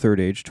Company in the Third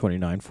Age,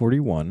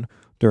 2941,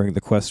 during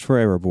the quest for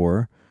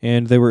Erebor,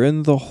 and they were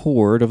in the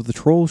horde of the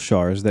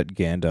Trollshars that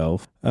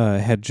Gandalf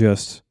had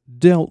just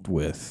dealt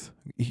with.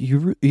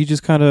 He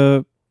just kind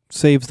of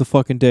saves the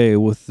fucking day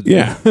with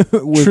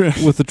the,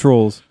 with the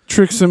trolls.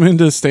 Tricks them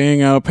into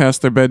staying out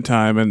past their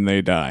bedtime and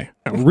they die.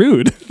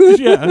 Rude.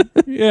 Yeah.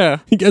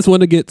 You guys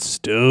want to get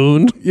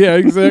stoned? Yeah,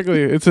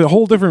 exactly. It's a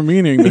whole different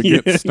meaning to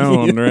get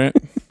stoned, right?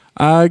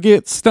 I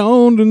get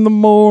stoned in the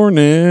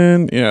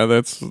morning. Yeah,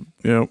 that's,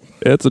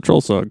 It's a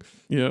troll song.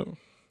 yeah.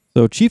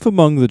 So chief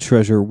among the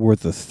treasure were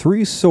the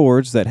 3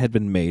 swords that had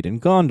been made in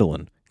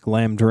Gondolin: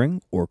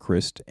 Glamdring,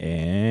 Orcrist,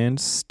 and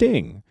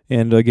Sting.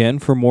 And again,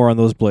 for more on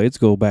those blades,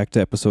 go back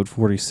to episode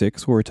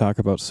 46 where we talk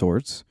about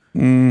swords.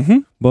 Mm-hmm.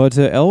 But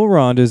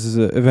Elrond is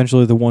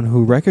eventually the one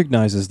who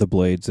recognizes the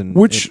blades and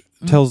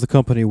tells the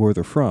company where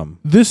they're from.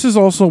 This is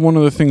also one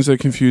of the things that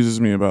confuses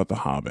me about The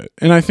Hobbit.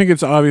 And I think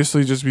it's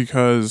obviously just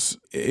because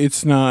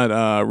it's not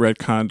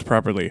retconned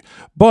properly.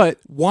 But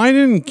why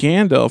didn't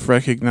Gandalf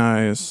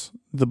recognize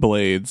the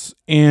blades?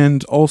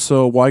 And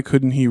also, why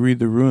couldn't he read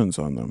the runes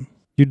on them?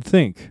 You'd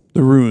think.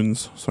 The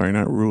runes. Sorry,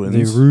 not ruins.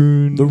 The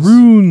runes. The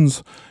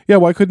runes. Yeah,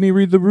 why couldn't he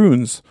read the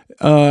runes?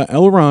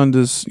 Elrond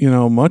is,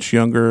 much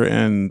younger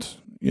and,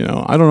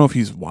 I don't know if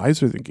he's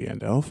wiser than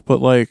Gandalf, but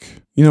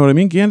you know what I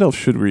mean? Gandalf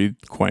should read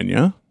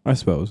Quenya. I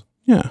suppose.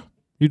 Yeah.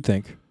 You'd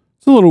think.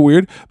 It's a little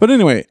weird. But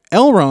anyway,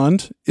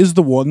 Elrond is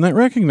the one that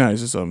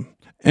recognizes him.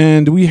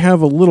 And we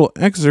have a little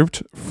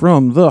excerpt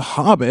from The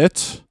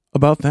Hobbit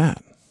about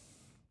that.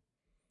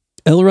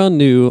 Elrond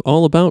knew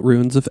all about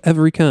runes of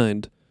every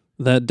kind.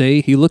 That day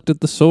he looked at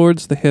the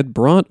swords they had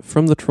brought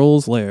from the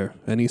troll's lair,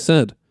 and he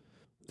said,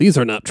 "These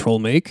are not troll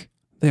make.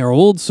 They are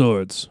old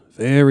swords,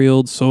 very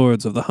old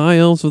swords of the high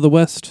elves of the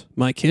west,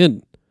 my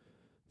kin.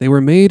 They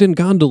were made in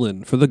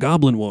Gondolin for the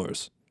Goblin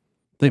Wars.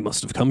 They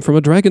must have come from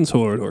a dragon's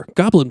horde or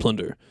goblin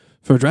plunder,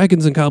 for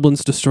dragons and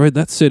goblins destroyed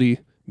that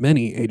city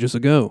many ages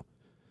ago.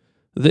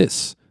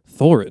 This,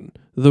 Thorin,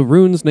 the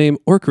rune's name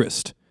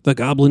Orcrist, the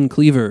goblin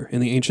cleaver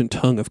in the ancient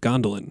tongue of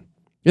Gondolin.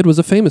 It was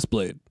a famous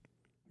blade.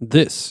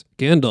 This,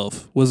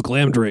 Gandalf, was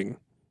Glamdring,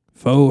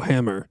 foe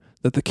hammer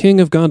that the king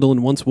of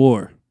Gondolin once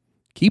wore.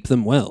 Keep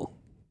them well."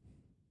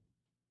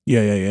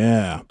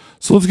 Yeah.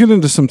 So let's get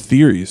into some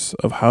theories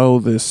of how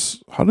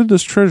did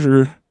this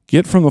treasure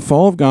get from the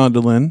fall of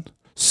Gondolin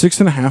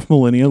 6.5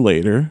 millennia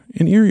later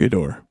in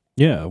Eriador.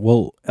 Yeah,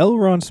 well,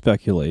 Elrond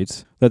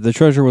speculates that the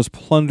treasure was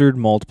plundered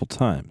multiple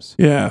times.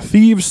 Yeah,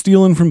 thieves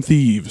stealing from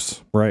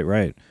thieves. Right.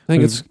 I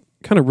think it's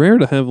kind of rare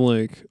to have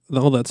like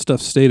all that stuff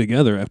stay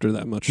together after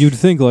that much. You'd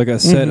think like a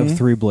set of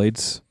 3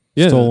 blades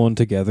stolen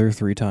together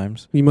 3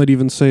 times. You might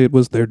even say it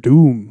was their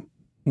doom.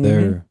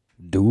 Their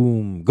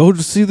doom. Go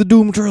to see the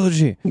Doom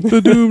trilogy.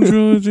 The Doom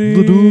trilogy.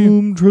 The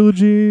Doom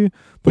trilogy.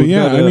 But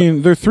yeah, I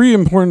mean, there are 3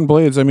 important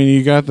blades. I mean,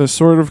 you got the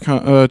sword of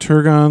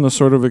Turgon, the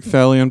sword of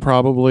Icthalion,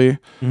 probably,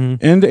 and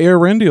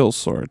Eärendil's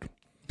sword.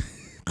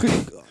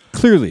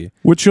 Clearly.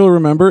 Which you'll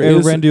remember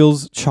is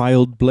Eärendil's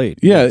child blade.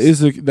 Yeah,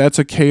 that's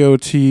a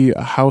KOT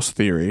house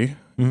theory.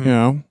 You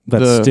know,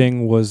 that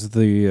Sting was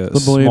the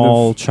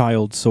small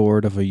child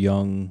sword of a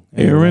young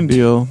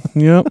Eärendil.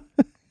 Yep.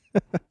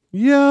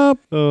 Yep.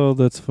 Oh,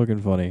 that's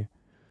fucking funny.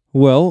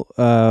 Well,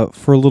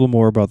 for a little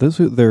more about this,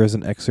 there is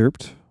an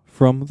excerpt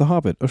from The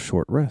Hobbit, A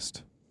Short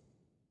Rest.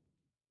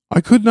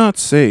 I could not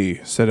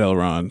say, said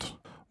Elrond,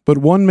 but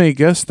one may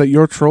guess that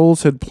your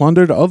trolls had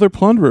plundered other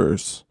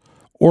plunderers,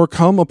 or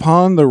come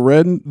upon the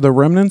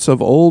remnants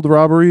of old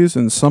robberies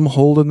in some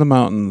hold in the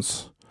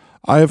mountains.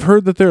 I have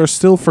heard that there are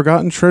still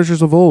forgotten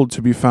treasures of old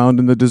to be found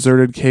in the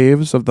deserted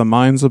caves of the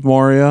mines of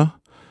Moria,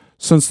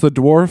 since the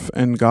dwarf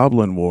and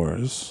goblin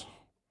wars.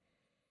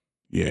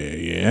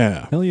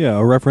 Yeah. Hell yeah!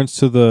 A reference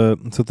to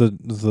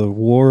the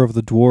war of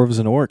the dwarves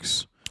and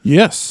orcs.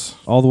 Yes.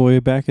 All the way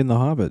back in The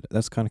Hobbit.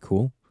 That's kind of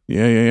cool.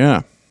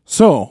 Yeah.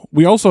 So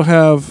we also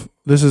have,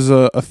 this is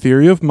a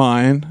theory of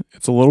mine.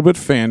 It's a little bit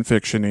fan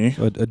fiction-y.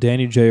 A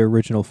Danny J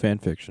original fan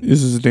fiction.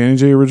 This is a Danny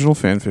J original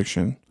fan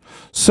fiction.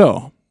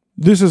 So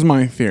this is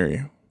my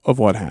theory of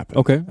what happened.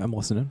 Okay, I'm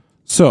listening.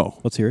 So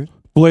let's hear it.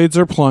 Blades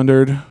are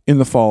plundered in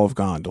the fall of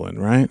Gondolin,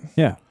 right?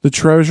 Yeah. The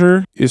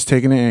treasure is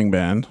taken to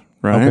Angband,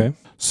 right? Okay.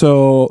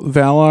 So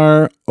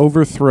Valar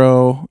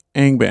overthrow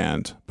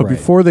Angband. But Right.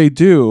 before they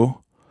do,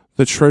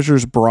 the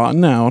treasure's brought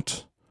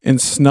out and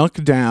snuck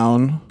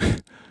down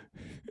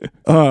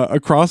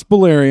across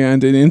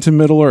Beleriand and into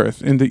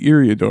Middle-earth, into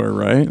Eriador,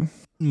 right?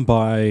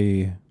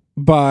 By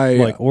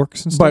By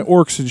orcs and stuff? by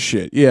orcs and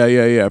shit.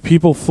 Yeah.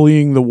 People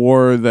fleeing the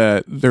war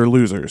that they're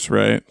losers,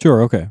 right?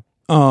 Sure, okay.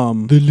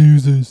 The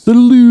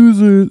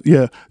losers.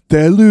 Yeah,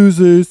 they're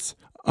losers.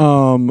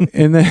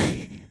 And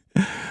then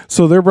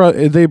so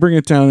they bring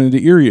it down into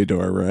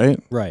Eriador, right?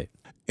 Right.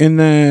 And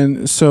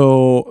then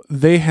so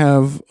they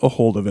have a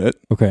hold of it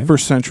for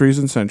centuries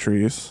and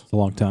centuries. It's a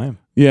long time.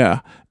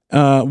 Yeah.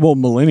 Well,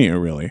 millennia,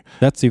 really.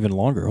 That's even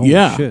longer. Holy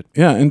shit.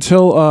 Yeah,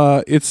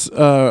 until it's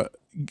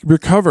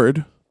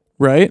recovered,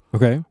 right?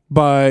 Okay.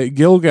 By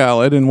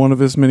Gil-galad in one of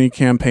his many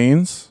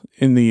campaigns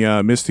in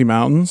the Misty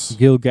Mountains.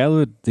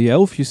 Gil-galad, the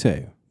elf, you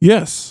say?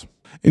 Yes.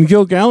 And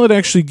Gil-galad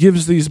actually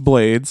gives these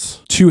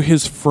blades to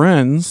his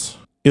friends,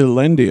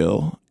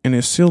 Elendil and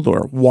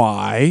Isildur.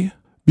 Why?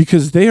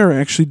 Because they are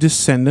actually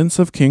descendants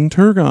of King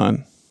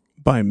Turgon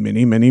by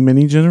many, many,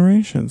 many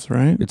generations,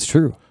 right? It's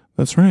true.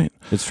 That's right.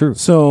 It's true.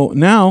 So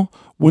now,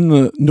 when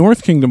the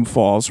North Kingdom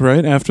falls,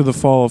 right, after the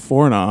fall of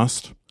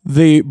Fornost,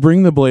 they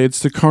bring the blades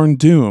to Carn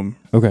Dûm.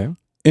 Okay.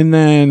 And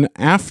then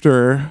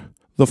after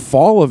the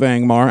fall of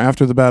Angmar,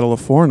 after the Battle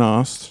of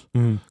Fornost,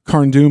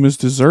 Carn Dûm is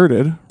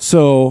deserted.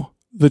 So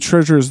the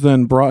treasure is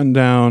then brought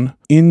down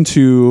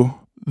into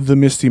the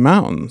Misty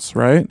Mountains,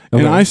 right?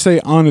 Okay. And I say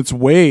on its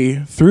way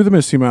through the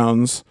Misty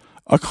Mountains,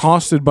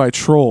 accosted by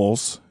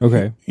trolls.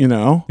 Okay. You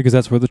know? Because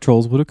that's where the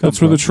trolls would have come That's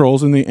from. where the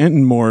trolls in the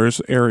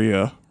Entenmoors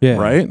area,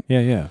 right?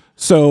 Yeah.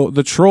 So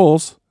the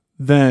trolls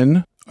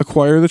then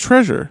acquire the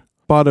treasure.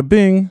 Bada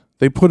bing,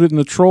 they put it in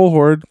the troll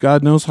hoard.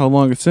 God knows how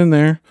long it's in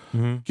there.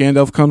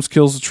 Gandalf comes,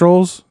 kills the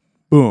trolls.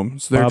 Boom,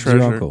 it's their Bob's treasure.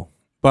 your uncle.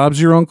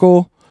 Bob's your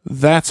uncle.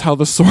 That's how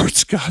the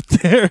swords got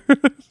there.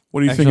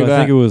 What do you think of that? I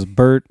think it was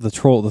Bert, the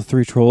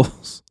 3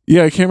 trolls.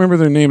 Yeah, I can't remember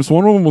their names.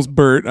 One of them was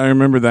Bert. I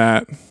remember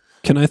that.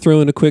 Can I throw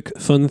in a quick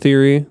fun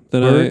theory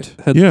that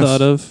I had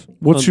thought of?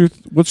 What's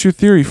your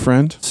theory,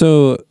 friend?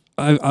 So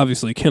I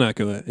obviously cannot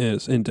go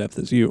as in depth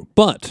as you,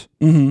 but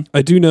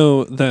I do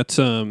know that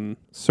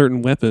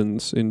certain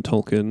weapons in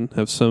Tolkien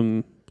have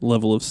some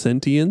level of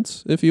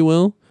sentience, if you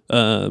will.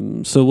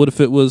 So what if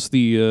it was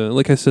the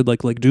like I said,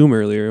 like Doom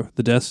earlier,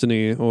 the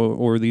Destiny,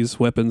 or these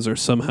weapons are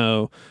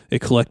somehow a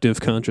collective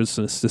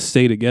consciousness to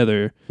stay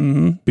together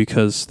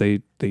because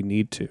they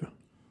need to.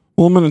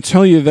 Well, I'm going to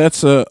tell you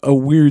that's a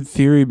weird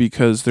theory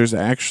because there's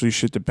actually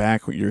shit to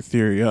back your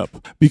theory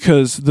up.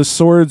 Because the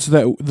sword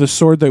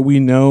that we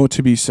know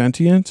to be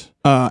sentient,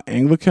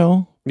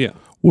 Anglekel,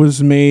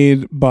 was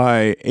made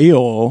by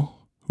Eol,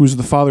 who's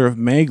the father of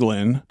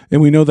Maeglin,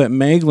 and we know that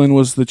Maeglin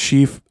was the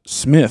chief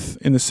smith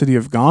in the city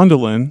of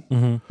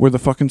Gondolin, where the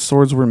fucking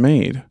swords were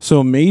made.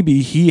 So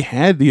maybe he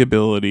had the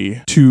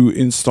ability to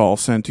install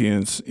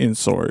sentience in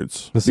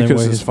swords The same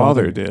because way his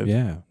father did.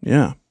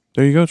 Yeah.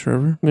 There you go,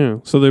 Trevor. Yeah.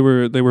 So they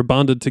were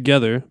bonded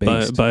together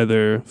Based. by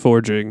their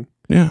forging.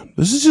 Yeah,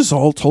 this is just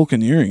all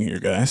Tolkieneering here,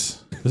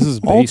 guys. This is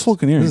all based.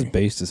 Tolkieneering. This is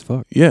based as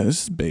fuck. Yeah,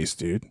 this is based,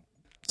 dude.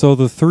 So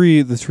the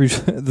three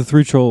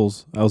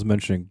trolls I was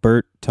mentioning,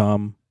 Bert,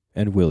 Tom,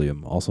 and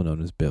William, also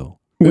known as Bill.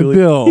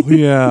 Bill,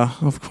 yeah,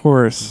 of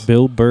course.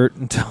 Bill, Bert,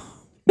 and Tom.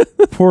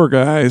 Poor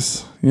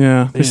guys.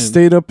 Yeah, they Man.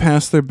 stayed up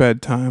past their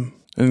bedtime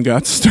and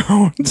got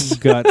stoned.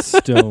 Got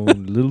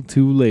stoned a little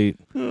too late.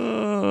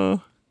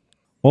 Well,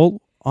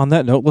 on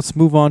that note, let's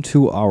move on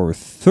to our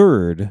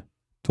third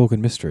Tolkien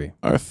mystery.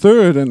 Our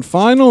third and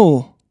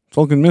final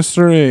Tolkien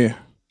mystery.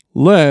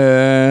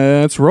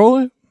 Let's roll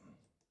it.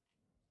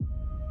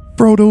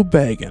 Frodo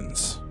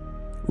Baggins,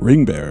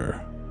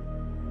 Ringbearer.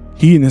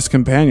 He and his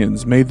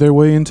companions made their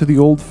way into the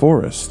Old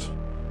Forest.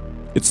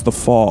 It's the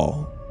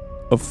fall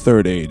of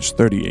Third Age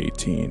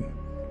 3018.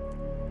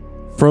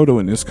 Frodo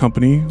and his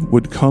company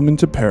would come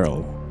into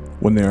peril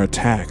when they are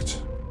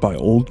attacked by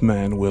Old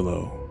Man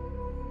Willow.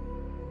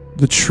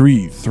 The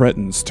tree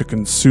threatens to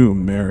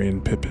consume Merry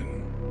and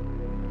Pippin.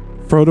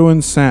 Frodo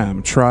and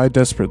Sam try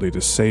desperately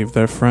to save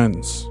their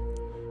friends,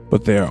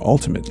 but they are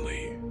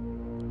ultimately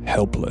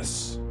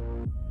helpless.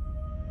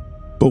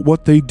 But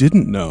what they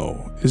didn't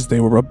know is they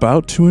were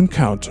about to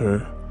encounter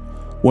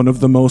one of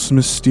the most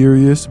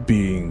mysterious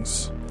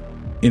beings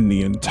in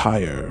the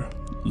entire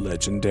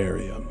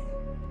Legendarium.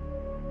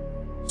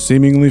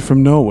 Seemingly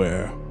from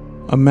nowhere,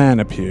 a man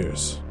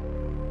appears.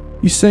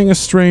 He sang a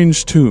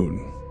strange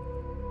tune.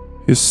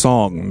 His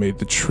song made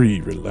the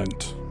tree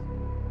relent.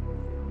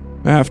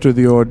 After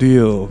the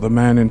ordeal, the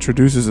man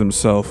introduces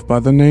himself by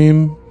the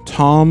name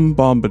Tom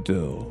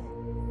Bombadil.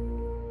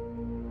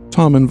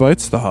 Tom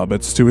invites the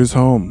hobbits to his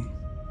home.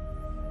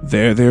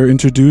 There they are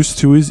introduced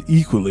to his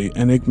equally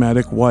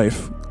enigmatic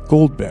wife,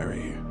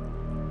 Goldberry,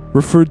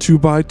 referred to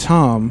by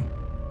Tom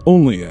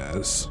only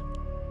as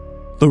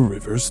the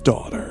River's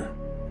Daughter.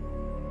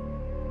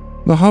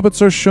 The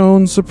hobbits are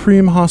shown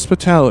supreme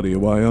hospitality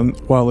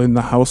while in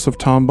the house of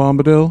Tom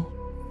Bombadil.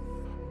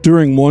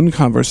 During one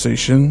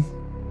conversation,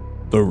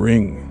 the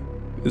ring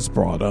is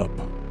brought up.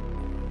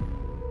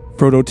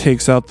 Frodo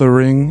takes out the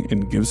ring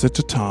and gives it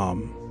to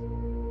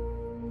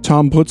Tom.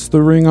 Tom puts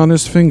the ring on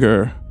his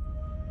finger,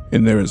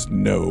 and there is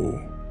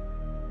no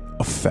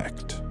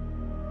effect.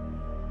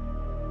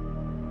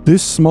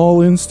 This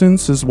small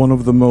instance is one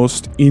of the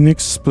most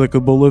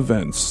inexplicable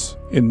events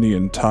in the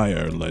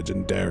entire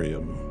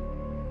Legendarium.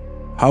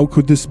 How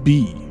could this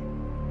be?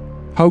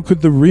 How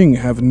could the ring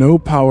have no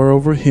power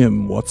over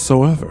him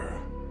whatsoever?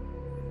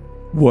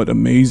 What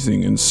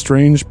amazing and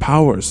strange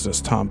powers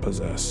does Tom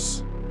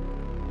possess?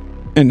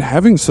 And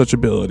having such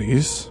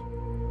abilities,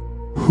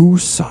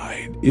 whose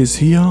side is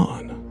he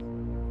on?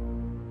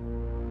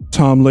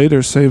 Tom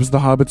later saves the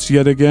hobbits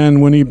yet again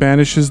when he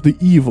banishes the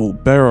evil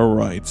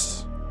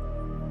Barrow-rites.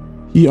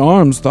 He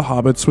arms the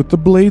hobbits with the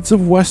Blades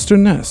of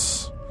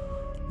Westerness,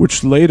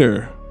 which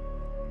later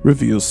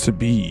reveals to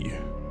be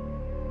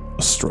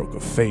a stroke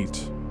of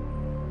fate.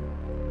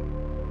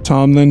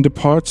 Tom then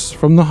departs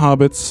from the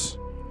hobbits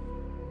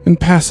and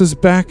passes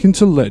back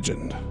into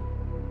legend.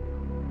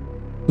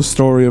 The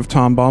story of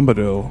Tom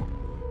Bombadil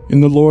in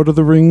The Lord of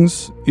the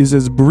Rings is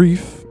as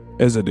brief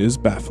as it is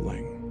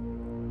baffling.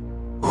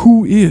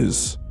 Who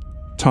is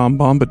Tom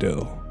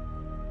Bombadil?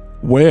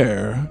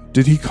 Where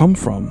did he come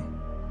from?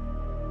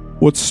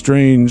 What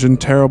strange and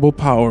terrible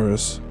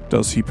powers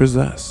does he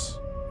possess?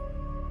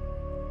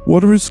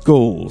 What are his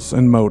goals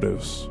and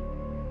motives?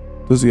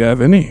 Does he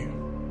have any?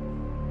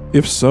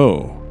 If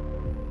so,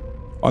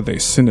 are they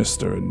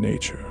sinister in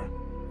nature?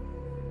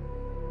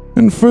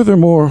 And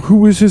furthermore,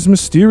 who is his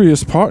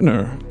mysterious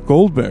partner,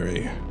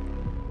 Goldberry?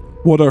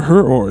 What are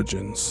her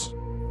origins?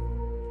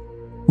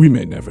 We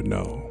may never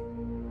know.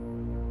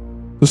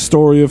 The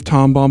story of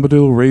Tom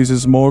Bombadil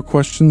raises more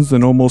questions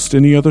than almost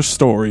any other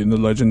story in the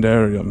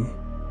Legendarium.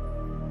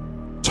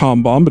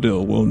 Tom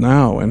Bombadil will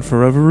now and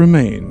forever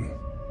remain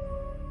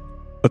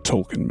a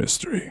Tolkien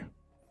mystery.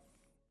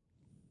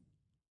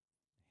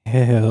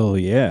 Hell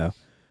yeah.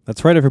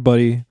 That's right,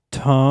 everybody.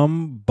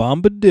 Tom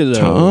Bombadillo.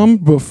 Tom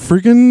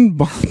Befriggin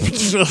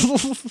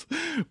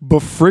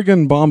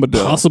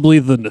Bombadil. Possibly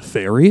the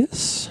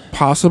nefarious?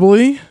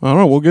 Possibly? I don't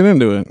know. We'll get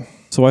into it.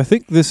 So I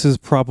think this is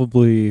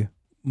probably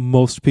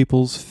most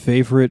people's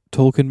favorite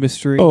Tolkien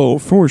mystery. Oh,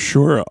 for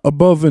sure.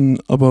 Above and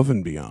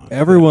beyond.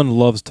 Everyone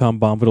loves Tom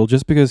Bombadil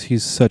just because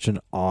he's such an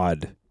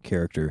odd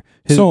character.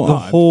 His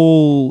odd.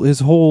 His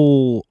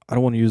whole I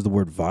don't want to use the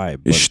word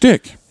vibe. His But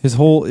shtick. his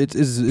whole it's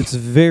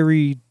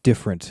very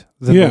different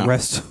than the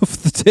rest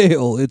of the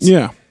tale.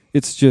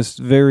 It's just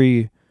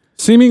very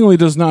Seemingly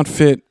does not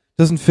fit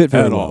doesn't fit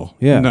very at well. all.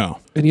 Yeah. No.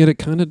 And yet it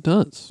kind of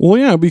does. Well,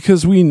 yeah,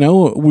 because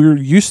we're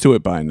used to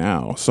it by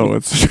now. So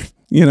it's,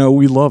 we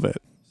love it.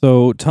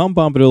 So Tom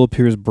Bombadil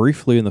appears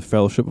briefly in the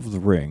Fellowship of the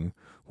Ring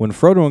when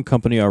Frodo and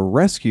company are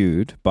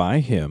rescued by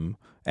him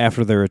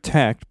after they're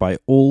attacked by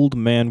Old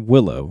Man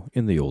Willow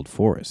in the Old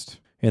Forest.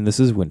 And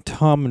this is when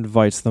Tom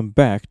invites them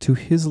back to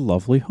his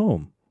lovely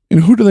home.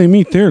 And who do they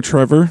meet there,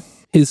 Trevor?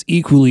 His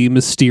equally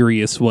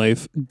mysterious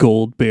wife,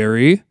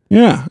 Goldberry.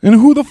 Yeah, and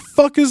who the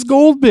fuck is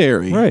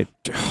Goldberry? Right.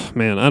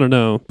 Man, I don't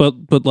know.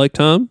 But like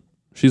Tom,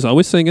 she's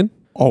always singing.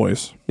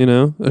 Always.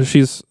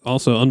 She's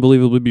also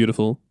unbelievably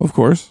beautiful. Of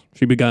course.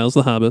 She beguiles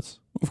the hobbits.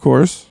 Of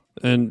course.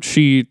 And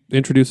she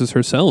introduces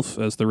herself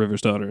as the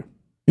River's Daughter.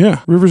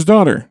 Yeah, River's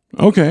daughter.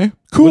 Okay,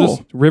 cool. What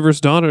is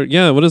River's daughter?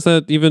 Yeah, what does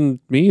that even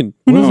mean?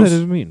 Who What knows? does that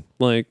even mean?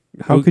 Like,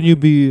 How can you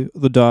be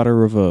the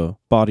daughter of a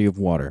body of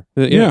water?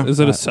 Yeah. Is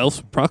it a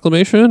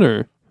self-proclamation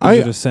or? Is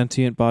it a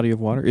sentient body of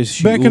water? Is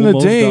she Back in the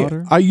Ulmo's day,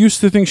 daughter? I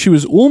used to think she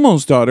was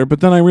Ulmo's daughter,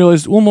 but then I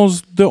realized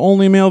Ulmo's the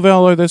only male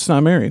Valar that's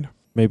not married.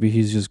 Maybe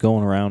he's just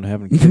going around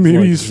having kids Maybe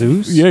like he's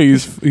Zeus. Yeah,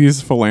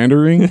 he's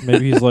philandering.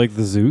 Maybe he's like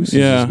the Zeus.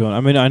 He's Yeah. just going, I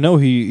mean, I know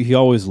he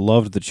always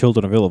loved the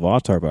children of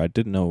Iluvatar, but I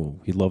didn't know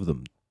he loved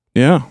them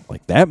Yeah,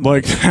 like that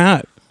much. like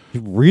that. He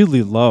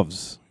really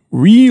loves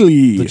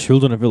Really the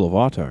children of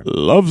Iluvatar.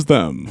 loves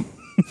them.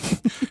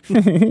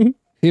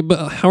 Hey,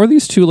 but how are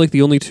these two like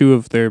the only two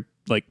of their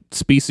like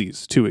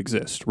species to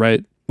exist?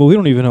 Right. Well, we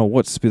don't even know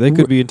what they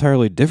could be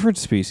entirely different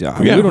species. I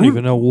mean, Yeah, we don't who-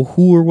 even know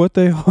who or what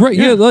they are. Right.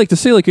 Yeah. Like to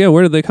say like, yeah,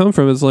 where did they come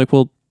from? Is like,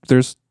 well,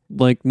 there's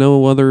like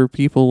no other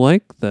people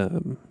like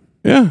them.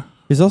 Yeah,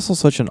 He's also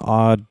such an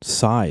odd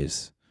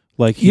size.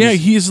 Like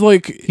he's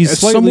like he's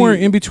slightly- somewhere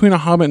in between a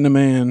hobbit and a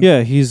man.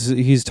 yeah,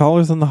 he's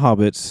taller than the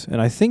hobbits,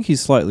 and I think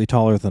he's slightly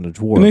taller than a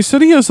dwarf. And they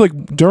said he has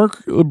like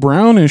dark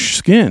brownish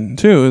skin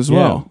too, as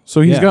well.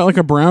 So he's Yeah. got like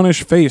a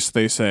brownish face,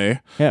 they say,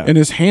 yeah. and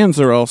his hands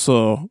are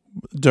also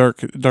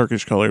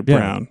darkish colored Yeah,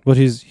 brown. but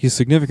he's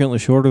significantly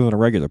shorter than a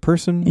regular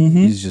person.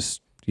 Mhm.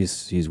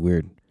 He's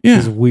weird. Yeah.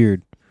 He's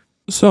weird.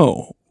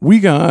 So we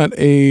got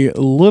a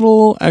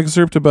little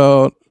excerpt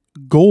about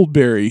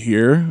Goldberry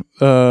here.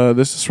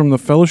 This is from the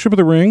Fellowship of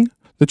the Ring.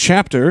 The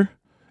chapter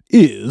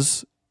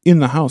is in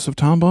the house of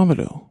Tom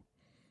Bombadil.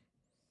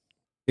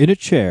 In a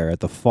chair at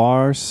the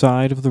far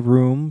side of the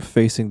room,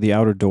 facing the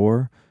outer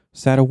door,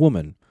 sat a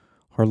woman.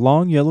 Her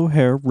long yellow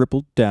hair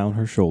rippled down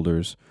her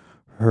shoulders.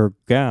 Her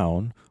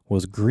gown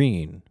was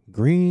green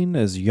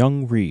as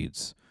young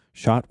reeds,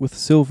 shot with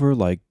silver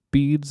like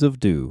beads of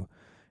dew,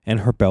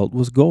 and her belt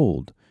was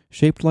gold,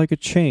 shaped like a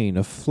chain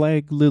of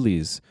flag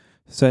lilies,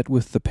 set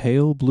with the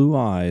pale blue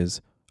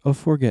eyes of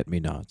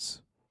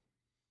forget-me-nots.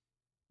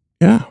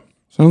 Yeah,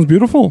 sounds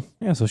beautiful.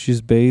 Yeah, so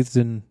she's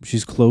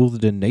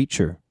clothed in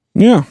nature.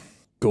 Yeah,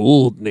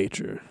 Gold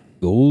nature.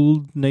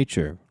 Gold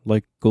nature,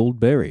 like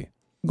Goldberry.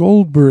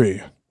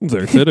 Goldberry.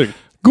 Very fitting.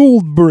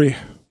 Goldberry.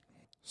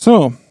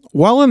 So,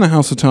 while in the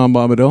house of Tom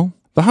Bombadil,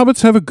 the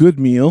hobbits have a good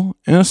meal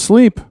and a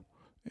sleep,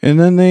 and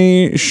then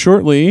they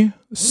shortly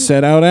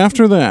set out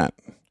after that.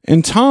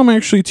 And Tom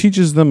actually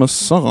teaches them a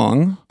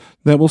song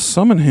that will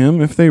summon him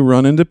if they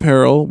run into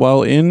peril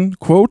while in,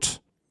 quote,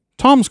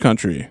 Tom's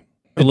country.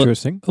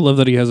 Interesting. I love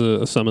that he has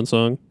a summon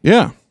song.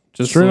 Yeah.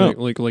 Just Straight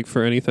like, up. like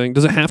for anything.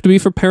 Does it have to be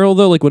for peril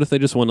though? Like what if they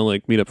just want to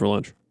like meet up for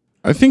lunch?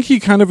 I think he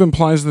kind of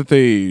implies that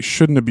they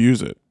shouldn't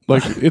abuse it.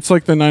 Like, it's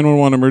like the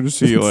 911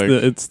 emergency.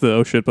 It's the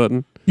oh shit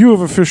button. You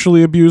have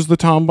officially abused the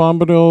Tom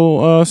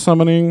Bombadil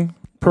summoning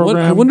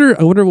program. I wonder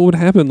what would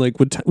happen. Like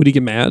would he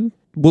get mad?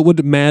 What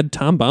would mad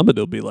Tom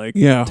Bombadil be like?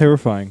 Yeah.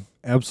 Terrifying.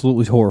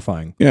 Absolutely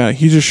horrifying. Yeah,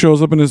 he just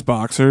shows up in his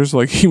boxers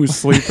like he was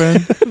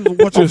sleeping.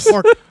 What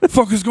the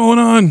fuck is going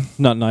on?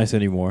 Not nice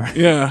anymore.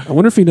 Yeah. I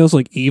wonder if he knows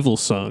like evil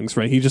songs,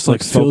 right? He just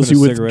like smoking fills you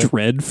a with cigarette.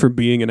 dread for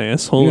being an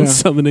asshole and Yeah.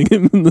 summoning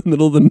him in the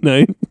middle of the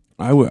night.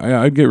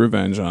 I'd get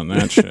revenge on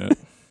that shit.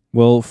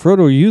 Well,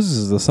 Frodo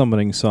uses the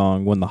summoning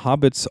song when the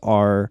hobbits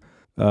are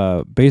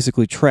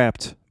basically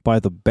trapped by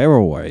the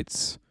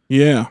Barrow-wites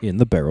Yeah. in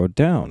the Barrowed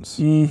Downs.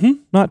 Mm-hmm.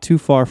 Not too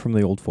far from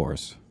the Old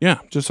Forest. Yeah,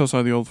 just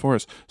outside the Old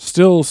Forest.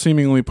 Still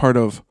seemingly part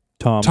of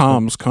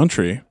Tom's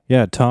country.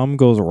 Yeah, Tom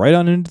goes right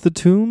on into the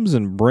tombs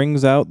and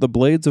brings out the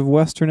blades of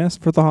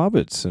Westernest for the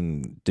hobbits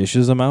and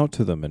dishes them out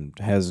to them and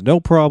has no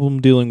problem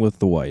dealing with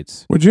the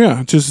whites. Which,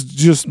 yeah,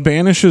 just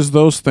banishes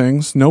those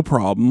things, no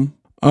problem.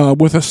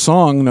 With a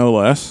song, no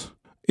less.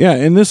 Yeah,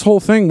 and this whole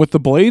thing with the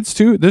blades,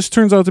 too, this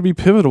turns out to be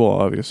pivotal,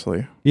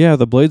 obviously. Yeah,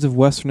 the blades of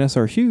Westernest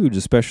are huge,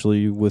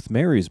 especially with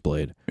Mary's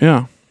blade.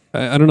 Yeah.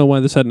 I don't know why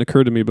this hadn't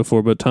occurred to me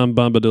before, but Tom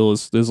Bombadil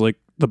is like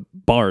the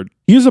bard.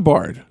 He's a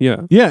bard.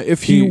 Yeah. Yeah,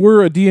 if he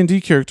were a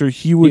D&D character,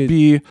 he would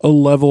be a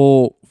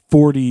level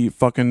 40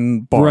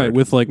 fucking bard. Right,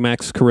 with like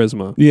max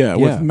charisma. Yeah, Yeah.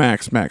 with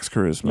max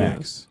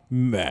charisma.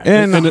 Max.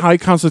 And high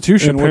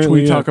constitution, which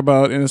we talk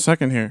about in a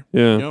second here.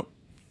 Yeah. Yep.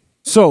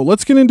 So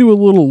let's get into a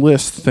little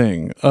list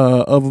thing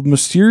of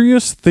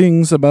mysterious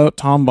things about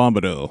Tom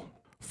Bombadil.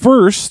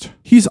 First,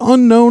 he's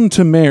unknown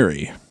to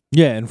Mary.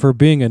 Yeah, and for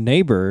being a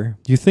neighbor,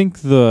 you think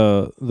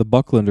the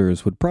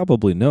Bucklanders would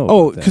probably know.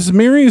 Oh, about that. because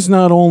Mary is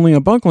not only a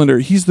Bucklander,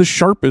 he's the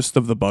sharpest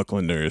of the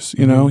Bucklanders.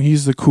 You know,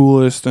 he's the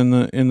coolest and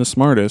the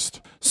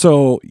smartest.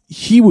 So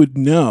he would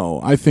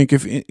know, I think,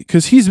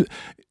 because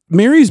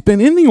Mary's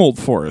been in the Old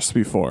Forest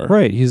before.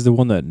 Right, he's the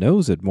one that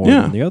knows it more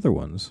Yeah. than the other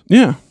ones.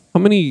 Yeah. How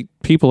many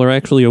people are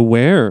actually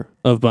aware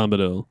of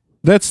Bombadil?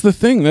 That's the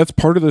thing. That's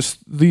part of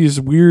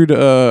these weird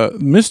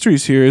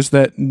mysteries here is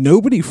that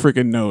nobody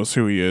freaking knows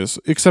who he is,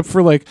 except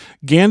for like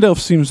Gandalf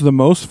seems the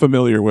most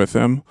familiar with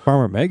him.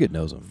 Farmer Maggot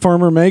knows him.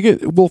 Farmer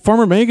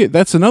Maggot,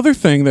 that's another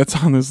thing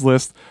that's on this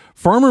list.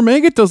 Farmer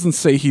Maggot doesn't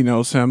say he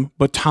knows him,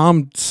 but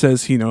Tom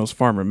says he knows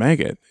Farmer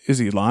Maggot. Is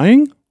he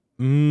lying?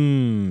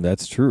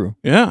 That's true.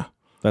 Yeah.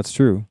 That's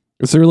true.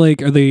 Is there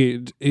like, are they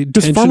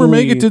Because Farmer intentionally...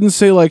 Maggot didn't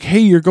say like, hey,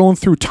 you're going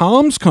through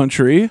Tom's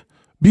country.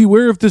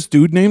 Beware of this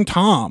dude named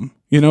Tom.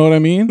 You know what I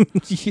mean?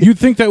 You'd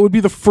think that would be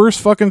the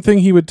first fucking thing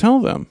he would tell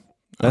them.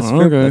 That's I don't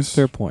fair. know, That's guys. a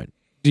fair point.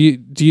 Do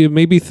you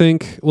maybe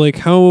think like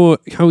how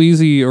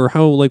easy or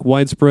how like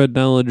widespread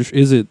knowledge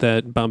is it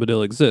that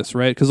Bombadil exists,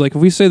 right? Because like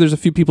if we say there's a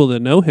few people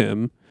that know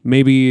him,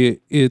 maybe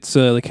it's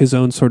like his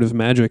own sort of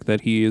magic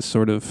that he is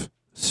sort of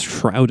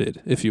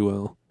shrouded, if you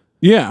will.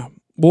 Yeah.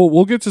 Well,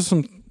 we'll get to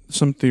some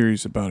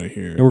theories about it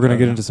here. And we're going to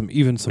get into some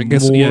I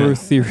guess, more yeah.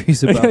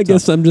 theories about I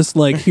guess I'm just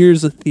like,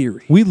 here's a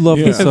theory. We love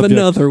Yeah. the I have subject.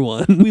 another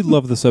one. We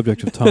love the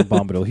subject of Tom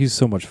Bombadil. He's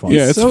so much fun.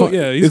 Yeah, it's So- fun.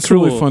 yeah, he's it's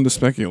really cool. fun to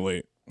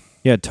speculate.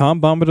 Yeah, Tom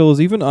Bombadil is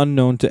even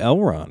unknown to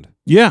Elrond.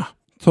 Yeah,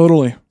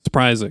 totally.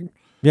 Surprising.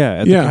 Yeah,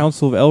 at Yeah. the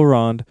Council of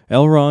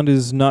Elrond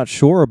is not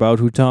sure about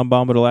who Tom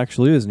Bombadil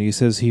actually is, and he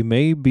says he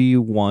may be the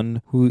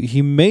one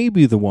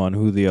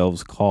who the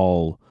elves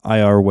call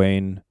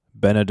Iarwain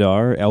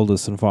Benadar,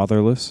 eldest and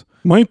fatherless.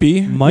 Might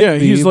be. Might yeah,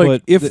 be, he's like,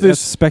 but if that's this.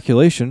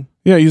 speculation.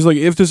 Yeah, he's like,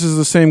 if this is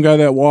the same guy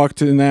that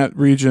walked in that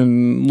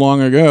region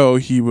long ago,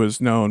 he was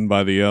known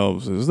by the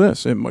elves as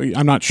this. I'm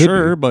not Could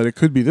sure, be. but it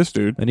could be this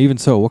dude. And even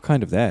so, what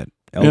kind of that?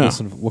 Eldest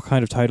and what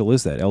kind of title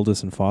is that?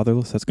 Eldest and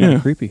fatherless? That's kind of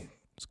Yeah. creepy.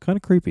 It's kind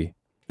of creepy.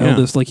 Yeah.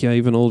 Eldest, like, yeah,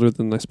 even older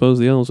than I suppose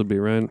the elves would be,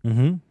 right?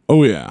 Mm-hmm.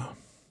 Oh yeah.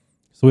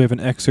 So we have an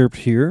excerpt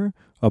here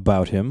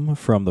about him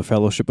from the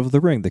Fellowship of the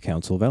Ring, the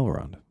Council of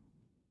Elrond.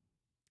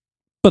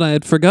 But I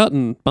had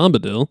forgotten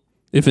Bombadil,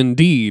 if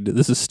indeed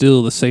this is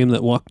still the same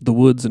that walked the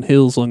woods and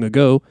hills long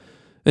ago,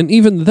 and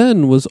even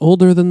then was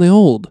older than the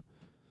old.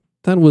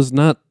 That was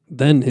not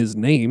then his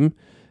name.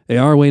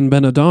 Earwain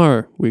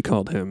Benadar, we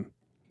called him,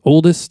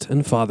 oldest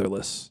and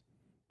fatherless.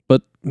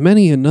 But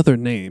many another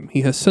name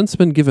he has since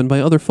been given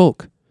by other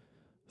folk,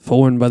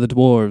 Forn by the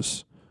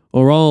dwarves,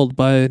 Orald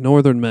by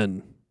northern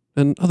men,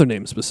 and other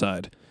names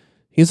beside.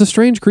 He is a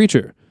strange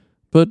creature,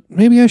 but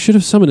maybe I should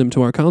have summoned him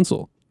to our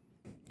council.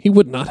 He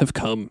would not have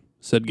come,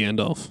 said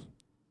Gandalf.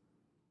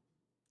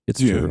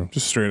 It's Yeah, true.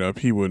 just straight up,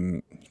 he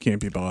can't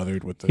be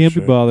bothered with this. Can't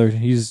be shit. bothered.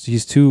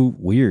 He's too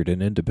weird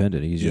and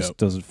independent. He just Yep.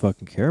 doesn't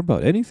fucking care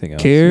about anything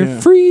else.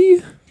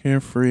 Carefree.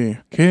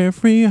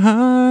 Carefree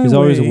highway. He's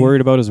always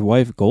worried about his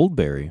wife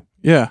Goldberry.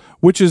 Yeah,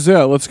 which is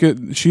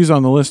she's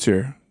on the list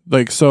here.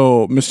 Like,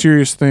 so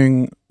mysterious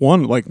thing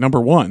one, like number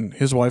one,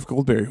 his wife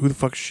Goldberry. Who the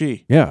fuck's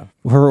she? Yeah,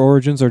 her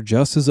origins are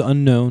just as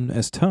unknown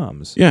as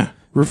Tom's. Yeah,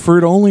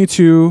 referred only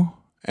to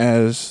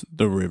as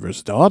the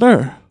river's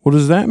daughter. What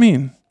does that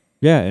mean?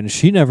 Yeah, and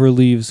she never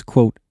leaves,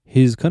 quote,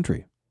 his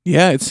country.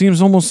 Yeah, it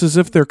seems almost as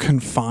if they're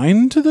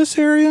confined to this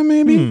area,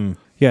 maybe?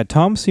 Yeah,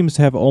 Tom seems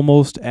to have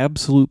almost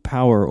absolute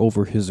power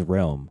over his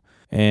realm.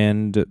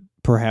 And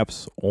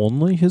perhaps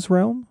only his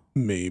realm?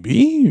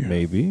 Maybe.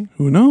 Maybe.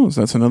 Who knows?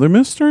 That's another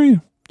mystery.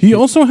 He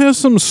also has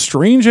some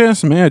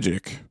strange-ass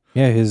magic.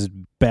 Yeah, his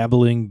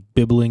babbling,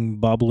 bibbling,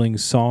 bobbling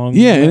song.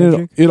 Yeah, and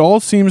magic. it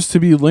all seems to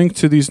be linked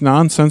to these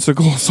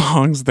nonsensical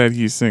songs that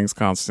he sings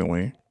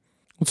constantly.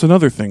 What's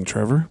another thing,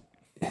 Trevor?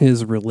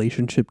 His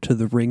relationship to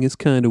the ring is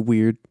kind of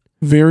weird.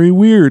 Very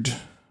weird.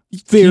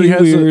 Very he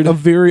has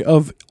weird.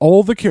 Of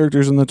all the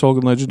characters in the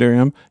Tolkien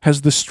Legendarium,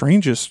 has the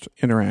strangest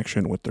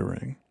interaction with the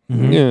ring.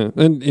 Mhm.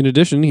 Yeah, and in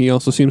addition, he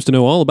also seems to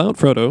know all about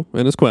Frodo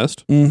and his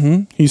quest.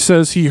 Mm-hmm. He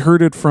says he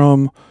heard it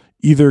from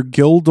either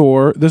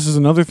Gildor. This is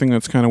another thing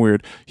that's kind of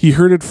weird. He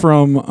heard it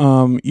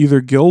from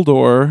either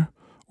Gildor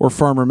or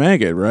Farmer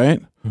Maggot,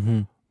 right?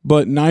 Mhm.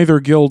 But neither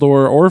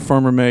Gildor or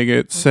Farmer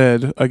Maggot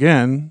said,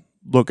 again,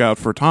 look out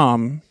for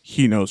Tom.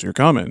 He knows you're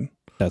coming.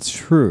 That's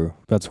true.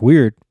 That's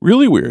weird.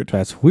 Really weird.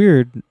 That's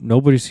weird.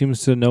 Nobody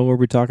seems to know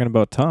we're talking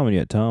about Tom, and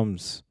yet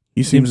Tom's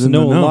He seems to in the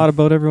know a lot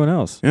about everyone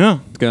else. Yeah.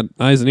 He's got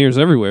eyes and ears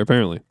everywhere,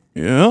 apparently.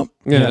 Yeah.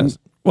 Yeah, Yes. and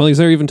while he's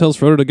there, he even tells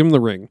Frodo to give him the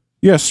ring.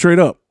 Yeah, straight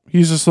up.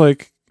 He's just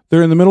like,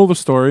 they're in the middle of a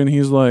story, and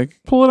he's like,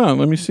 pull it out.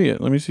 Let me see it.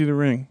 Let me see the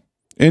ring.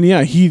 And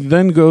yeah, he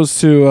then goes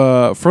to,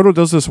 Frodo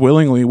does this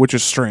willingly, which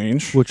is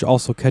strange. Which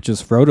also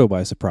catches Frodo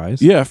by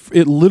surprise. Yeah,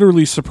 it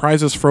literally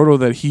surprises Frodo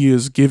that he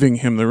is giving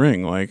him the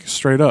ring, like,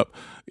 straight up.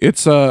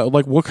 It's,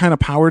 like, what kind of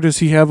power does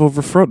he have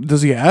over Frodo?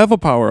 Does he have a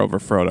power over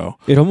Frodo?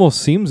 It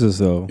almost seems as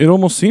though. It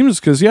almost seems,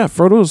 because, yeah,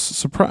 Frodo's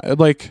surprised,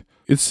 like,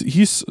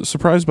 he's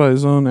surprised by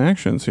his own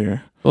actions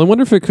here. Well, I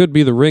wonder if it could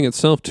be the ring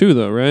itself, too,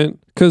 though, right?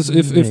 Because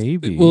if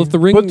Maybe. if the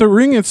ring... But the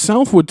ring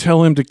itself would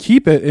tell him to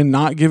keep it and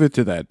not give it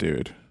to that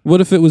dude.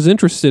 What if it was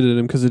interested in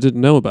him because it didn't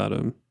know about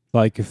him?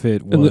 Like if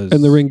it And was.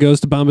 the ring goes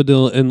to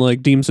Bombadil and,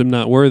 like, deems him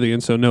not worthy,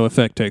 and so no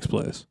effect takes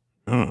place.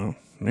 I don't know.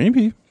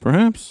 Maybe.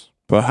 Perhaps.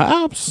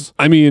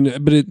 I mean,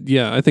 but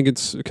I think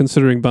it's,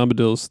 considering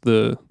Bombadil's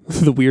the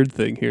weird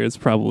thing here, it's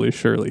probably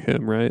surely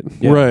him, right?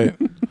 Yeah. Right.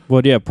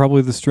 But yeah,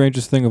 probably the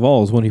strangest thing of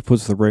all is when he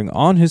puts the ring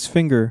on his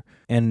finger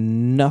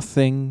and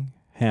nothing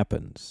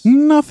happens.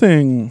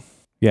 Nothing.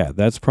 Yeah,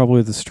 that's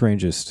probably the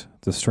strangest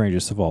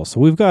of all.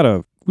 So we've got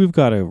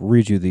to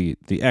read you the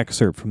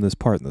excerpt from this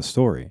part in the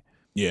story.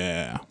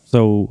 Yeah.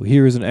 So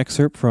here is an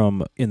excerpt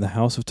from In the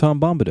House of Tom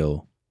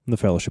Bombadil, in the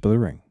Fellowship of the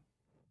Ring.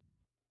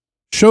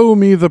 Show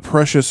me the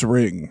precious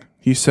ring,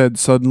 he said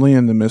suddenly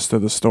in the midst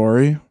of the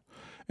story,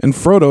 and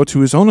Frodo, to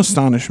his own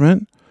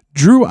astonishment,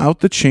 drew out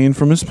the chain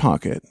from his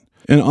pocket,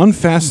 and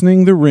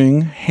unfastening the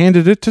ring,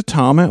 handed it to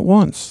Tom at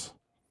once.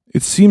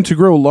 It seemed to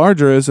grow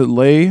larger as it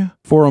lay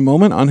for a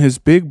moment on his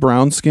big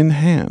brown-skinned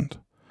hand.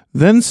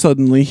 Then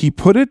suddenly he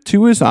put it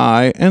to his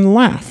eye and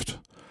laughed.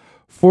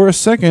 For a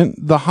second,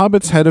 the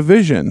hobbits had a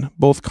vision,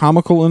 both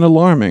comical and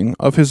alarming,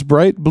 of his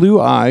bright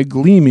blue eye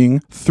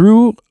gleaming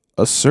through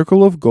a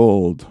circle of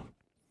gold.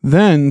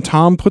 Then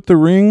Tom put the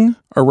ring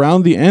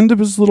around the end of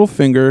his little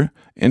finger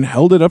and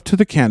held it up to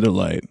the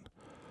candlelight.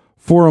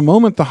 For a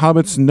moment the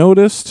hobbits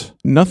noticed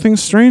nothing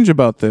strange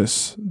about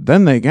this.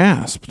 Then they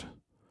gasped.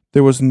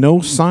 There was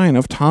no sign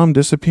of Tom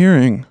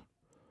disappearing.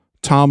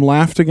 Tom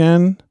laughed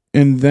again,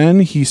 and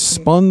then he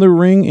spun the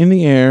ring in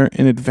the air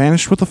and it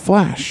vanished with a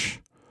flash.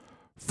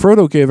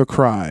 Frodo gave a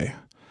cry,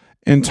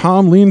 and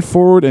Tom leaned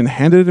forward and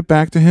handed it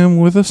back to him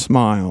with a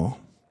smile.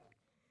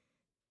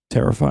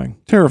 Terrifying.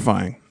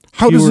 Terrifying.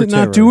 How does it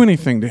not do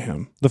anything to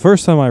him? The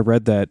first time I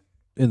read that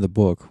in the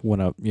book,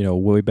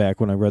 way back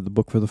when I read the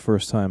book for the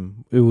first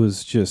time, it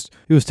was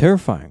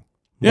terrifying.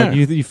 Yeah.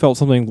 Like you felt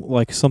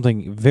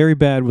something very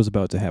bad was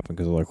about to happen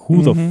because like,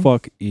 who the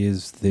fuck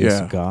is this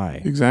guy?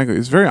 Exactly.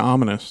 It's very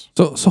ominous.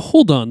 So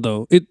hold on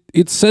though.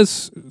 It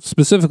says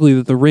specifically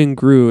that the ring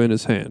grew in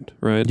his hand,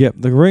 right? Yep.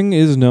 The ring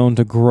is known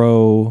to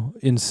grow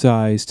in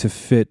size to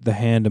fit the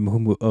hand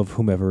of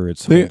whomever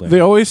it's holding. They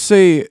always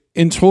say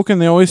in Tolkien.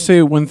 They always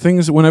say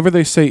whenever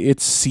they say it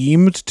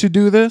seemed to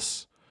do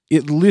this,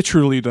 it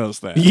literally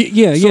does that.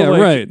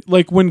 Right.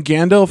 Like when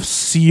Gandalf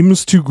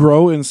seems to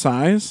grow in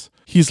size.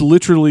 He's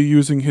literally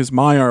using his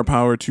Maiar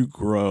power to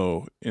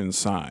grow in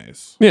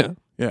size. Yeah.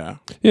 Yeah.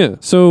 Yeah.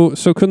 So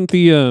couldn't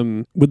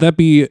the would that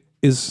be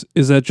is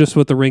that just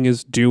what the ring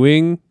is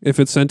doing if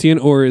it's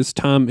sentient, or is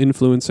Tom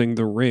influencing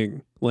the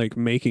ring, like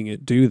making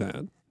it do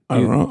that? I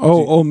don't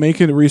know.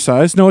 Make it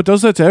resize? No, it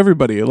does that to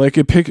everybody. Like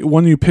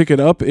when you pick it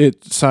up,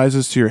 it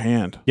sizes to your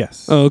hand.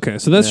 Yes. Oh, okay.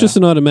 So that's just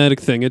an automatic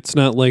thing. It's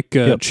not like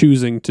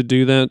choosing to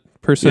do that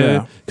per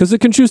se. Because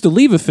it can choose to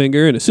leave a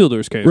finger in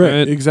Isildur's case,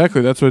 right?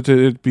 Exactly. That's what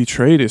it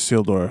betrayed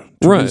Isildur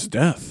to his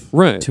death.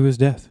 Right. To his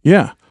death.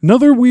 Yeah.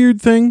 Another weird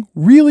thing,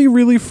 really,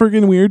 really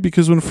friggin' weird,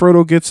 because when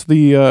Frodo gets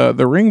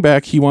the ring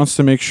back, he wants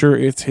to make sure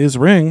it's his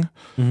ring.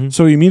 Mm-hmm.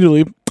 So he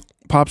immediately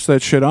pops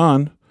that shit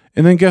on.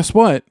 And then guess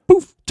what?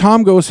 Poof.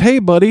 Tom goes, "Hey,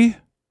 buddy,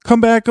 come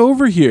back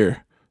over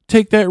here.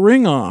 Take that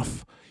ring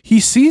off."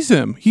 He sees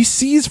him. He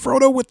sees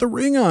Frodo with the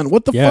ring on.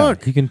 What the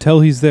fuck? He can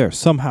tell he's there.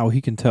 Somehow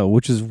he can tell,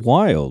 which is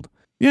wild.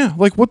 Yeah,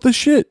 like what the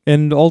shit?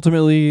 And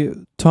ultimately,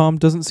 Tom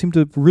doesn't seem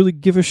to really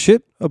give a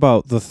shit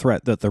about the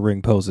threat that the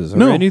ring poses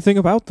or anything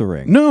about the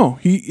ring. No,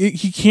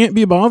 he can't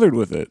be bothered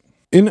with it.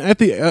 And at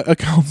the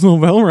Council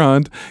of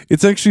Elrond,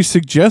 it's actually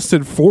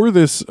suggested for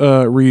this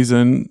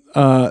reason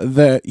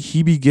that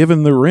he be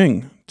given the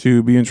ring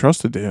to be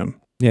entrusted to him.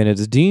 Yeah, and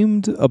it's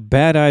deemed a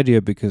bad idea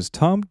because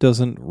Tom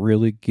doesn't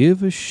really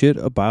give a shit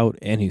about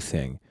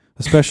anything,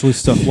 especially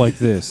stuff like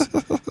this.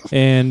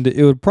 And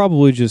it would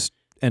probably just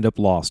end up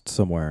lost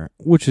somewhere,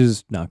 which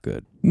is not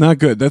good. Not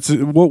good. That's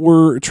what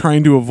we're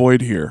trying to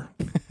avoid here.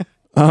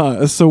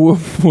 So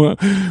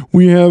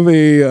we have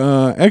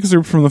a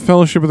excerpt from the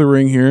Fellowship of the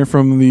Ring here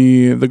from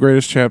the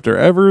greatest chapter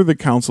ever, the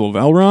Council of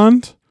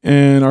Elrond,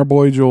 and our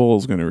boy Joel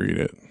is going to read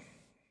it.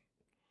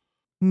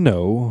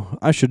 "No,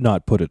 I should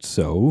not put it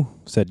so,"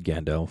 said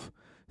Gandalf.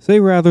 "Say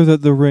rather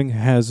that the ring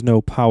has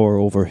no power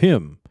over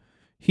him.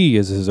 He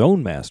is his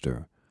own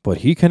master, but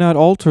he cannot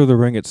alter the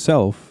ring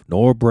itself,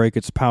 nor break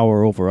its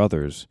power over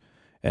others.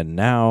 And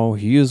now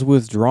he is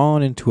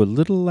withdrawn into a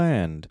little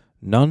land.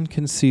 None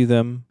can see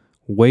them,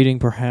 waiting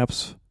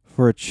perhaps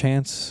for a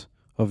chance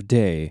of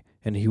day,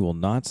 and he will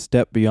not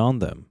step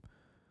beyond them.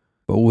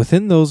 But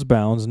within those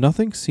bounds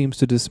nothing seems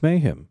to dismay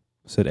him,"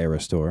 said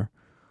Aristor.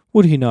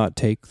 "Would he not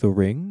take the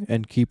ring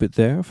and keep it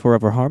there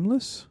forever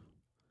harmless?"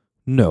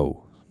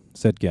 "No,"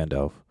 said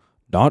Gandalf,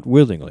 "not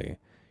willingly.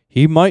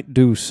 He might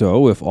do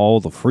so if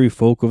all the free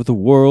folk of the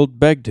world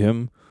begged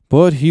him,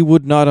 but he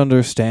would not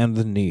understand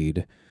the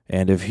need,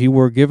 and if he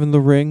were given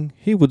the ring,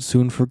 he would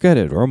soon forget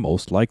it or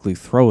most likely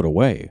throw it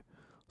away.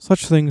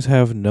 Such things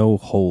have no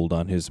hold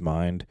on his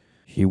mind.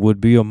 He would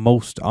be a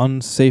most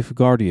unsafe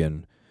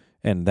guardian,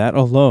 and that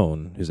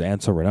alone is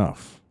answer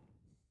enough."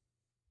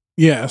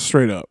 Yeah,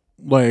 straight up.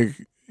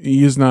 Like,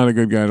 he is not a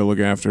good guy to look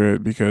after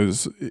it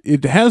because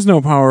it has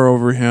no power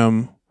over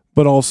him,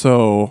 but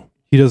also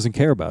He doesn't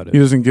care about it. he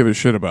doesn't give a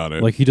shit about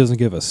it. Like, he doesn't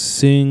give a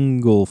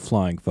single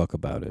flying fuck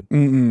about it.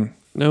 Mm-mm.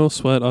 No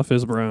sweat off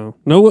his brow.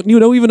 No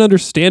even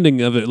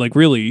understanding of it. Like,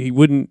 really, he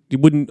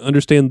wouldn't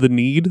understand the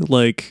need.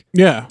 Like,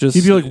 Yeah, just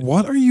he'd be like,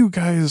 "What are you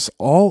guys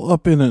all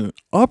up in an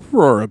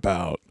uproar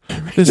about?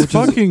 This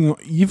fucking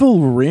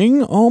evil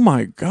ring? Oh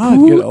my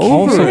god, get over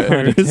Also it."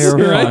 kind of Right?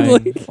 terrifying.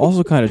 Like-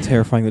 Also kind of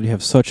terrifying that you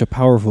have such a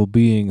powerful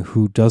being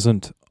who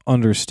doesn't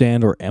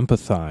understand or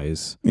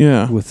empathize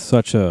Yeah. with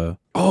such a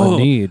Oh,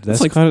 need. That's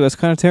like- kind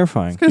of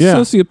terrifying. It's Yeah.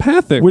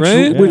 sociopathic, Which,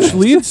 right? which Yeah.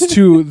 leads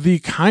to the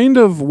kind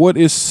of what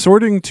is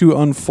starting to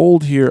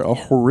unfold here, a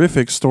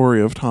horrific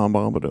story of Tom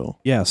Bombadil.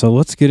 Yeah, so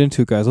let's get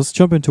into it, guys. Let's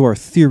jump into our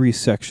theory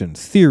section.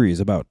 Theories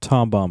about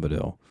Tom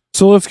Bombadil.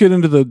 So let's get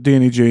into the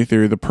Danny J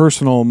theory,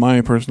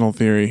 my personal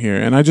theory here.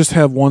 And I just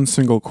have one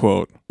single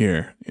quote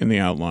here in the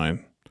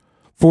outline.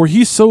 For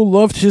he so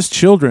loved his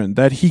children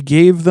that he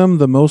gave them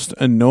the most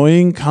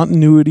annoying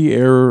continuity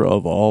error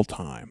of all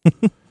time.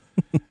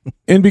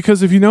 And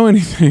because if you know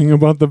anything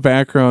about the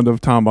background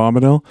of Tom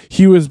Bombadil,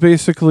 he was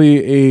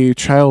basically a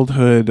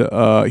childhood,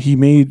 he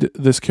made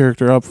this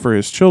character up for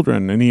his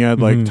children, and he had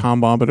like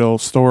Tom Bombadil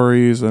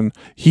stories, and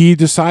he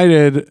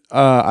decided,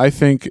 I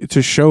think,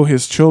 to show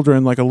his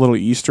children like a little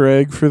Easter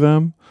egg for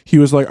them. He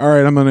was like, all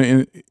right, I'm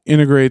going to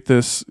integrate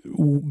this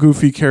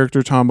goofy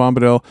character, Tom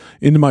Bombadil,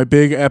 into my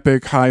big,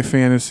 epic, high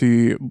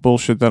fantasy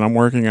bullshit that I'm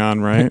working on,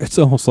 right? It's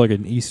almost like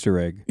an Easter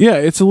egg. Yeah,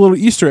 it's a little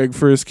Easter egg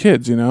for his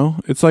kids, you know?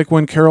 It's like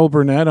when Carol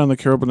Burnett on the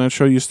Carol Burnett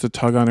show used to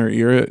tug on her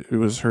ear. It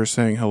was her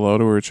saying hello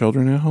to her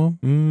children at home.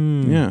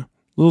 Yeah,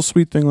 little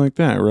sweet thing like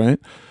that, right?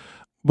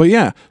 But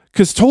yeah,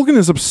 because Tolkien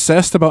is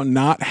obsessed about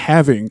not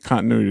having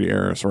continuity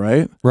errors,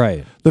 right?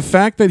 Right. The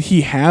fact that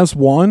he has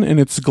one and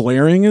it's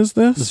glaring as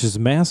It's this just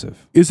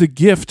massive. is a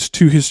gift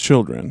to his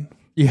children.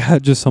 Yeah,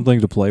 just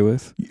something to play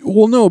with.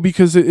 Well, no,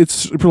 because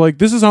it's like,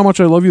 this is how much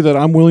I love you that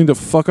I'm willing to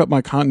fuck up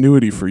my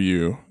continuity for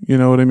you. You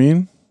know what I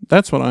mean?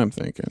 That's what I'm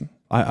thinking.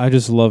 I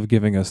just love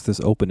giving us this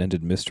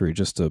open-ended mystery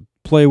just to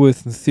play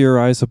with and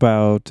theorize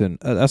about. And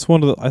that's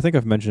one of the, I think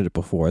I've mentioned it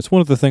before. It's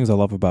one of the things I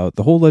love about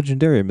the whole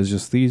Legendarium is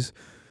just these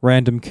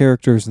random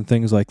characters and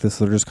things like this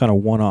that are just kind of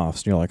one-offs.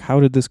 And you're like, how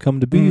did this come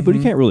to be? But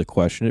you can't really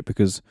question it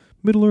because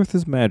Middle-earth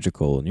is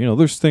magical. And,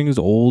 there's things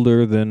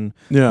older than,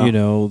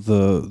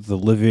 the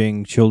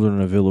living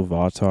children of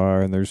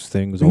Iluvatar. And there's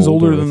things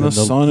older than the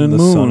sun and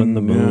moon. sun and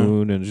the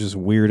moon. And just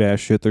weird-ass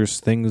shit.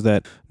 There's things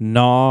that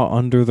gnaw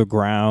under the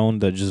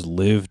ground that just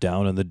live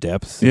down in the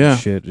depths. And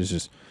shit. It's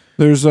just...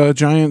 There's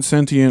giant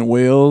sentient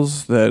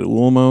whales that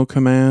Ulmo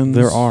commands.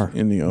 There are.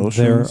 In the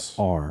oceans.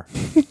 There are.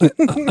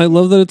 I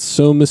love that it's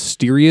so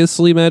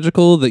mysteriously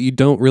magical that you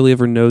don't really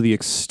ever know the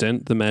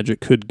extent the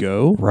magic could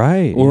go.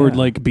 Right. Or yeah.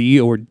 like be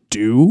or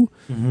do.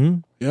 Mm-hmm.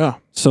 Yeah.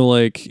 So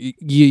like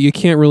you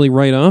can't really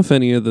write off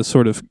any of the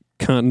sort of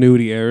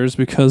continuity errors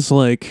because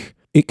like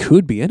it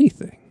could be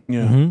anything.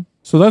 Yeah. Mm-hmm.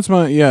 So that's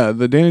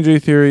the Danny J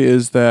theory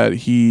is that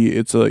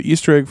it's a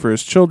Easter egg for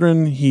his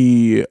children.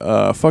 He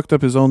fucked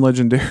up his own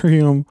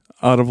Legendarium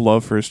out of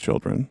love for his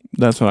children.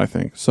 That's what I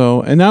think.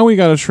 So, and now we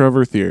got a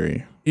Trevor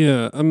theory.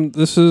 Yeah,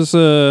 this is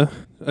I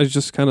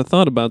just kind of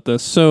thought about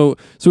this. So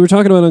we're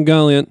talking about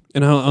Ungoliant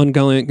and how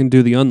Ungoliant can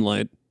do the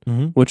unlight,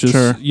 which is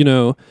Sure.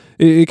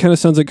 it kind of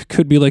sounds like it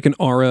could be like an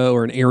aura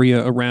or an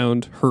area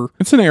around her.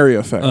 It's an area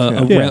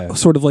effect.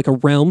 Sort of like a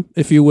realm,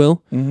 if you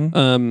will,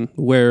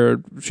 Mm-hmm.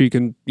 where she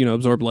can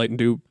absorb light and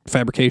do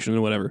fabrication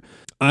and whatever.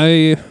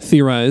 I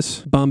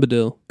theorize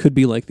Bombadil could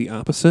be like the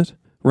opposite.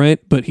 Right?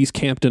 But he's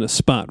camped in a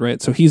spot, right?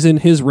 So he's in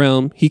his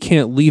realm. He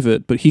can't leave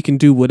it, but he can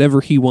do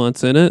whatever he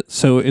wants in it.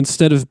 So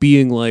instead of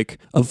being like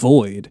a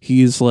void,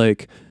 he's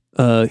like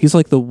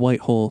the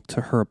white hole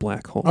to her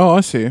black hole. Oh,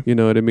 I see. You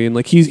know what I mean?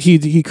 Like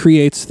he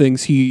creates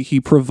things, he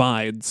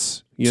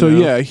provides. You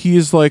know?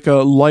 He's like a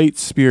light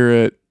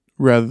spirit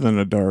rather than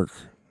a dark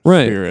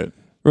spirit.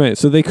 Right.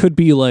 So they could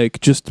be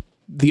like just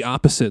the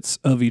opposites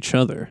of each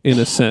other in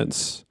a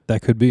sense.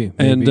 That could be.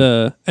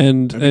 Maybe.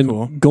 And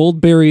cool.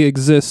 Goldberry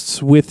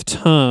exists with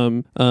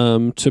Tom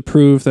to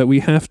prove that we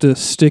have to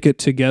stick it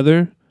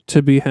together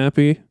to be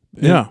happy.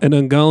 And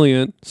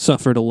Ungoliant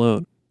suffered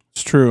alone.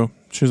 It's true.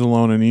 She's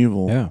alone and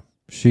evil. Yeah.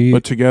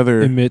 But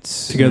together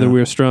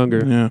we are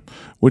stronger. Yeah.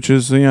 Which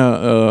is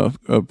a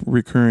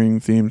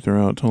recurring theme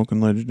throughout Tolkien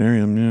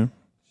Legendarium, yeah.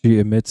 She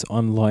emits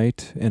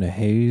unlight in a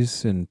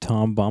haze, and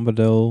Tom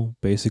Bombadil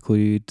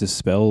basically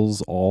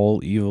dispels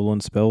all evil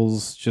and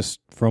spells just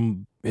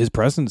from his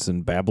presence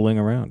and babbling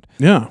around.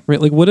 Yeah. Right,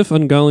 like what if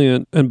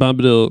Ungoliant and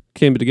Bombadil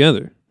came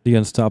together? The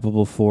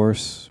unstoppable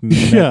force,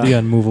 the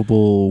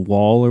unmovable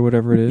wall, or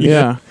whatever it is.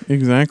 Yeah,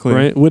 exactly.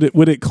 Right?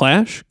 Would it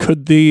clash?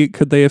 Could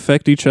they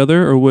affect each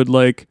other, or would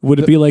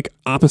it be like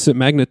opposite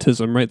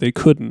magnetism? Right? They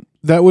couldn't.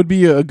 That would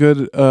be a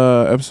good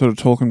episode of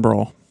Tolkien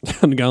Brawl.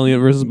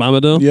 Ungoliant versus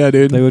Bombadil. Yeah,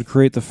 dude. They would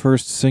create the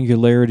first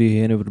singularity,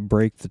 and it would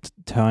break the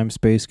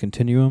time-space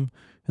continuum,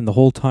 and the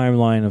whole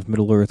timeline of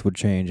Middle-earth would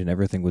change, and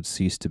everything would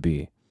cease to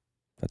be.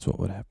 That's what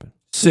would happen.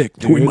 Sick.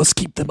 Dude. We must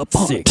keep them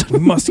apart. Sick. We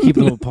must keep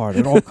them apart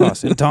at all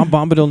costs. And Tom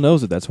Bombadil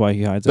knows it. That's why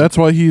he hides. That's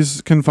why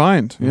he's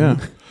confined. Yeah.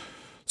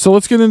 So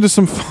let's get into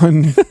some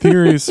fun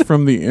theories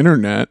from the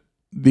internet.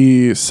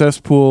 The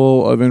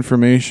cesspool of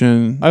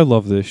information. I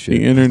love this shit.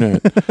 The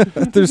internet.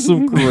 There's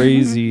some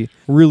crazy,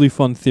 really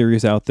fun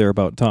theories out there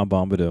about Tom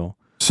Bombadil.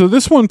 So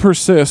this one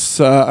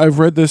persists. I've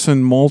read this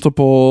in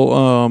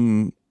multiple,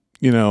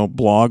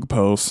 blog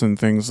posts and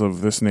things of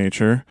this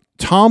nature.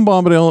 Tom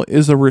Bombadil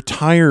is a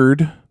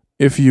retired,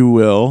 if you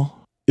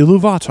will,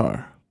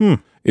 Iluvatar.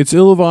 It's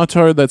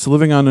Iluvatar that's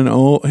living on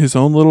his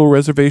own little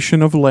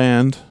reservation of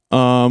land,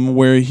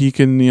 where he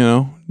can,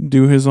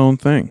 do his own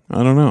thing.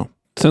 I don't know.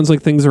 Sounds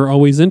like things are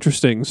always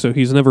interesting, so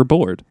he's never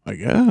bored. I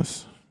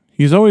guess.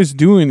 He's always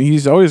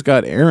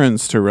got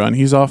errands to run.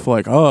 He's off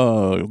like,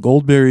 oh,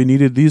 Goldberry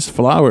needed these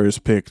flowers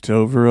picked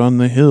over on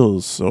the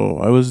hills, so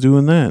I was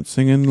doing that,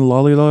 singing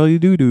lolly lolly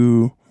doo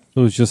doo. It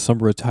was just some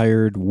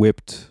retired,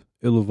 whipped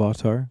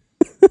Iluvatar.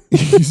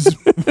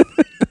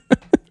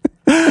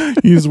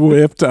 He's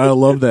whipped. I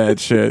love that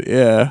shit.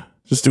 Yeah.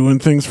 Just doing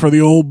things for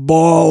the old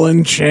ball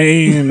and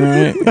chain,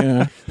 right?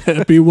 Yeah.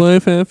 Happy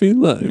wife, happy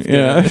life.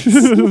 Yeah.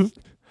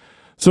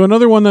 So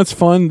another one that's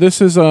fun. This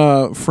is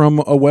from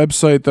a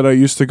website that I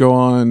used to go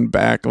on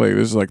back,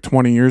 this is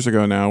 20 years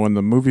ago now when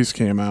the movies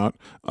came out.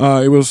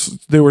 They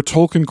were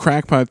Tolkien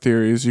crackpot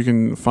theories. You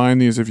can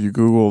find these if you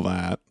Google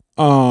that.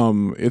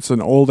 It's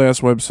an old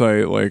ass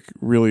website,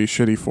 really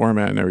shitty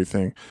format and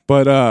everything.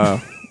 But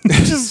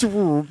just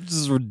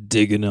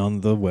digging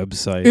on the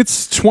website.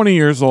 It's 20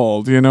 years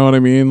old, you know what I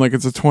mean?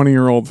 It's a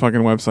 20-year-old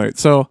fucking website.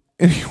 So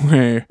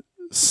anyway,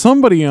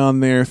 somebody on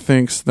there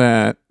thinks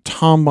that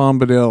Tom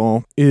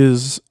Bombadil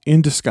is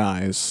in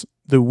disguise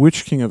the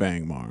Witch King of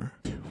Angmar.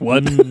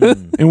 What?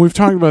 And we've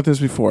talked about this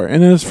before.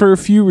 And it's for a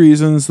few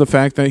reasons. The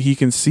fact that he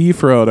can see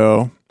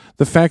Frodo,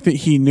 the fact that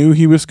he knew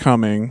he was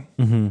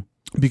coming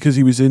because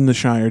he was in the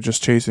Shire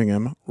just chasing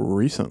him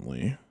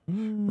recently.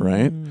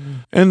 Right?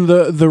 And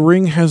the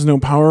ring has no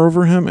power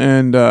over him,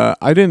 and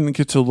I didn't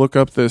get to look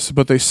up this,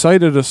 but they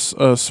cited a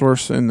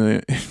source in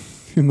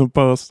the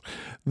post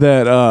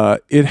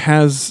that it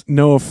has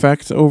no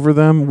effect over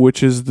them,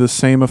 which is the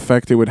same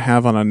effect it would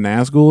have on a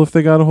Nazgul if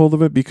they got a hold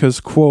of it, because,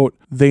 quote,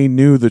 they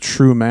knew the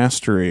true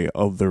mastery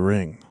of the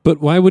ring. But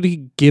why would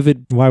he give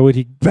it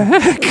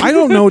back? I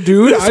don't know,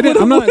 dude.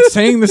 I'm not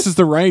saying this is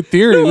the right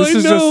theory. No, this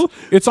is know.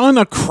 just, it's on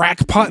a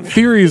Crackpot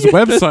Theories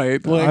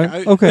website.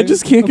 I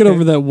just can't get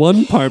over that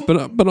one part,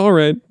 but all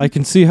right. I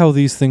can see how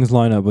these things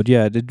line up, but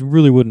yeah, it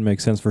really wouldn't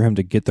make sense for him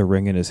to get the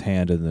ring in his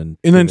hand and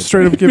then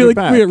straight up give it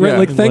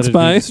back. Thanks,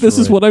 bye. This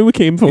is what I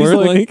came for.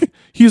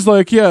 He's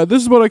like, yeah,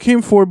 this is what I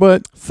came for,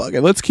 but fuck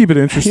it, let's keep it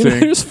interesting.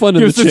 There's fun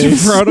in the Gives it to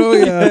chase.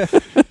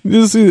 Frodo,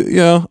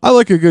 yeah. I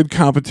like a good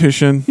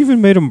competition. He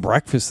even made him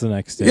breakfast the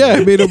next day. Yeah,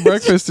 he made him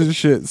breakfast and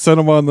shit. Sent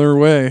them on their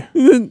way.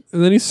 And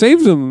then he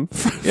saves them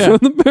from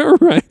the bear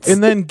rights.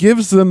 And then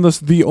gives them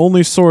the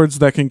only swords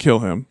that can kill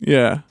him.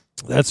 Yeah.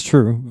 That's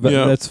true.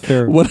 That's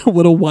fair.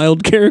 What a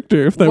wild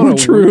character if that were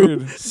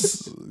true.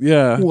 Just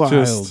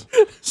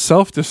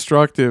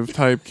self-destructive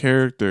type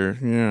character.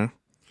 Yeah.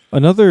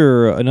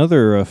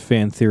 Another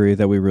fan theory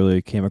that we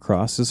really came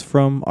across is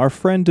from our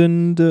friend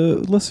and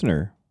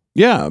listener.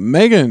 Yeah,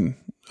 Megan,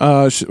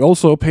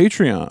 also a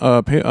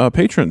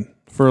patron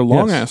for a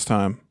long ass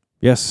time.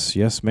 Yes,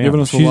 ma'am.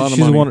 Giving us a lot of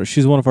money.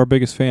 She's one of our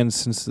biggest fans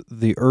since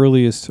the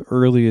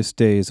earliest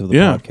days of the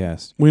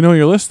podcast. We know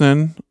you're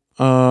listening.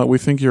 We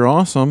think you're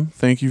awesome.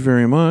 Thank you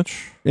very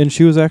much. And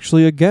she was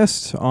actually a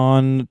guest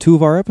on 2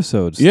 of our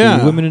episodes. Yeah.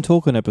 The Women in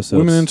Tolkien episodes.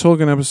 Women in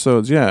Tolkien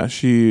episodes. Yeah.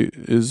 She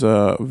is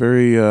a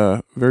very,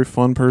 very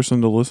fun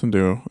person to listen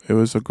to. It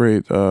was a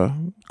great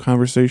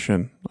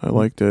conversation. I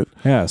liked it.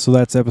 Yeah. So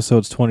that's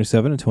episodes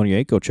 27 and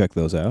 28. Go check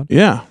those out.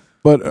 Yeah.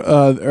 But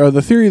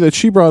the theory that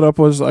she brought up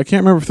was, I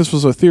can't remember if this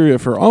was a theory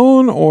of her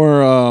own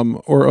or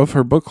of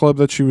her book club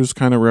that she was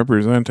kind of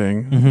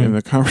representing in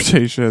the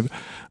conversation.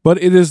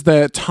 But it is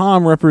that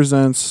Tom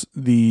represents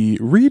the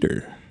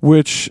reader,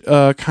 which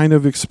kind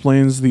of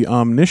explains the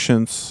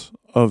omniscience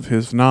of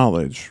his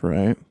knowledge,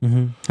 right?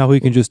 Mm-hmm. How he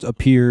can just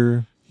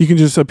appear. He can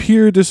just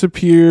appear,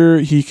 disappear.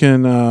 He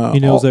can. He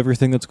knows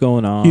everything that's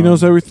going on. He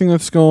knows everything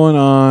that's going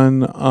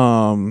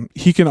on.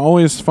 He can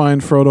always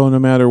find Frodo no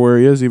matter where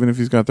he is, even if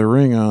he's got the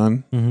ring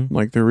on,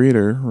 like the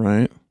reader,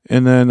 right?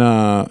 And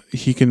then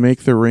he can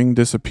make the ring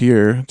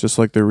disappear, just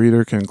like the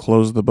reader can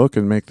close the book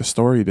and make the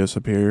story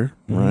disappear,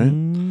 right?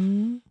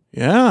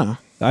 Yeah.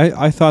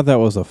 I thought that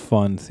was a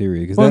fun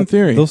theory. Fun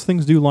theory. Those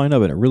things do line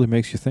up, and it really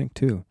makes you think,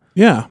 too.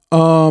 Yeah.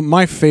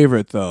 My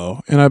favorite,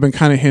 though, and I've been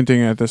kind of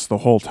hinting at this the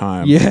whole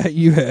time. Yeah,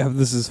 you have.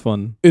 This is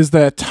fun. Is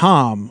that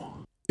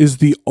Tom is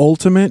the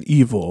ultimate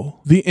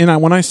evil.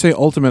 When I say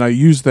ultimate, I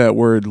use that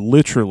word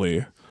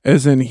literally,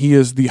 as in he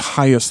is the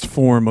highest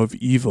form of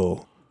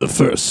evil. The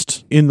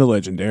first. In the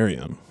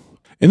Legendarium.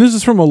 And this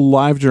is from a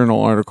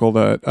LiveJournal article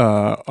that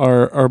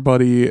our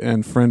buddy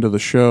and friend of the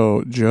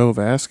show, Joe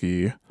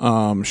Vasky,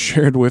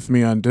 shared with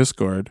me on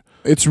Discord.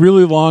 It's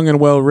really long and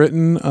well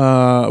written.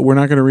 We're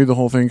not going to read the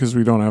whole thing because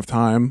we don't have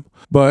time,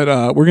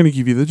 but we're going to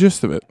give you the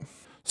gist of it.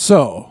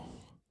 So,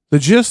 the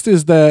gist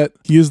is that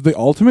he is the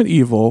ultimate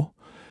evil,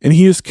 and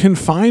he is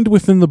confined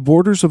within the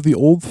borders of the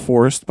Old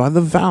Forest by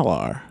the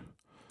Valar.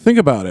 Think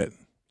about it.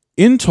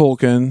 In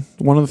Tolkien,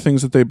 one of the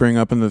things that they bring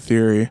up in the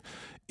theory,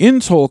 in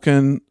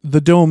Tolkien, the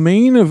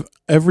domain of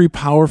every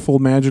powerful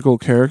magical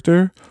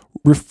character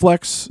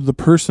reflects the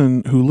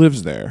person who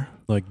lives there.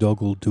 Like Dol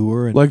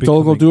Guldur. Like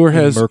Dol Guldur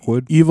has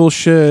Mirkwood. Evil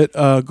shit.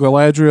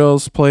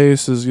 Galadriel's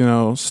place is,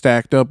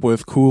 stacked up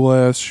with cool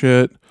ass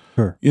shit.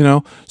 Sure.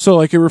 So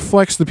like it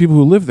reflects the people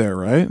who live there,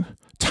 right?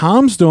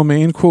 Tom's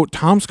domain, quote,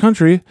 Tom's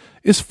country,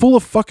 is full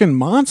of fucking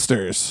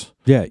monsters.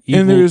 Yeah,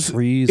 evil And there's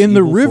trees, and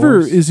the evil river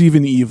forests. is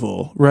even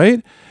evil,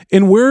 right?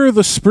 And where are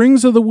the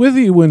springs of the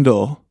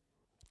Withywindle?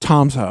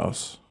 Tom's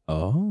house.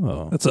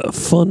 Oh. That's a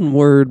fun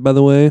word, by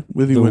the way.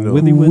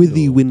 Withywindle.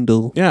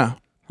 Withywindle. Yeah.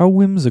 How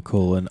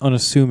whimsical and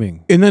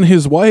unassuming. And then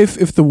his wife,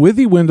 if the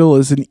Withywindle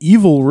is an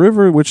evil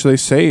river, which they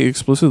say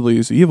explicitly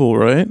is evil,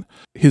 right?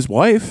 His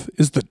wife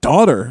is the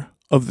daughter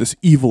of this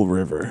evil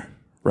river,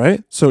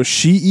 right? So is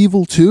she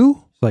evil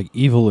too? Like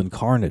evil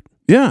incarnate.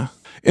 Yeah.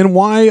 And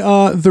why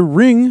the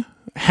ring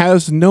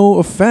has no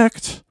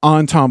effect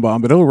on Tom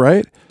Bombadil,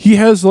 right? He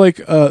has like,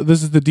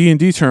 this is the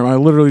D&D term. I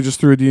literally just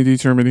threw a D&D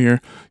term in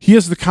here. He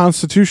has the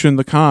constitution,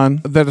 the con,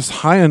 that is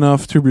high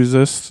enough to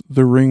resist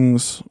the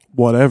ring's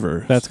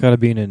whatever. That's got to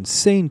be an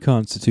insane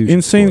constitution.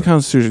 Insane for it.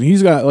 constitution.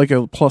 He's got like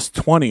a plus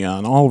 20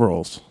 on all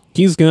rolls.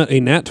 He's got a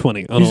nat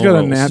 20 on He's all got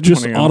rolls. a nat 20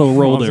 Just on auto all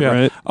rolled rolls, it, yeah.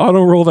 right?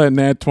 Auto roll that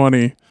nat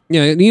 20.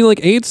 Yeah, and he like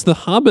aids the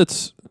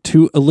hobbits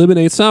to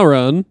eliminate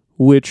Sauron,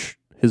 which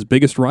his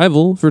biggest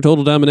rival for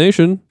total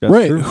domination. That's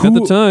right. true. At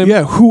the time.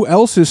 Yeah, who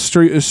else is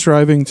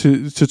striving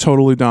to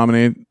totally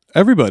dominate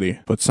everybody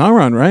but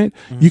Sauron, right?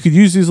 Mm-hmm. You could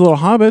use these little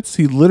hobbits.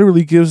 He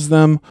literally gives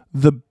them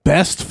the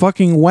best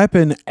fucking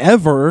weapon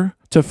ever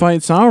to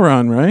fight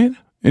Sauron, right?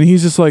 And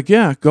he's just like,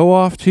 yeah, go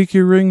off, take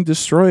your ring,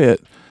 destroy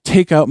it.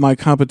 Take out my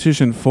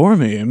competition for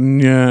me.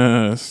 And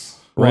yes.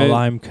 While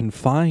Right. I'm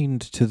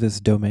confined to this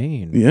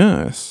domain.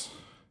 Yes.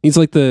 He's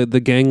like the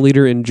gang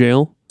leader in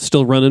jail,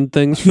 still running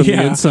things from the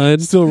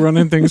inside. Still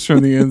running things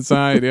from the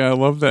inside. Yeah, I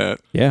love that.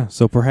 Yeah,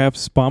 so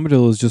perhaps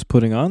Bombadil is just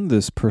putting on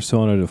this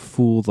persona to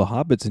fool the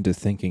hobbits into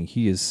thinking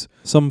he is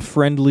some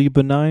friendly,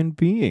 benign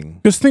being.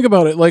 Because think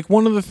about it, like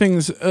one of the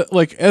things,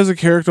 like as a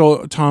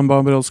character, Tom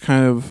Bombadil's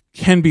kind of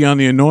can be on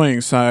the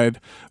annoying side.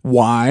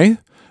 Why?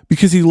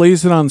 Because he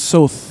lays it on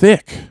so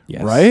thick,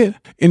 Yes. right?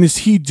 And is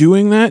he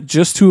doing that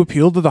just to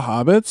appeal to the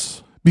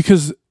hobbits?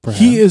 Because Perhaps.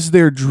 he is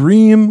their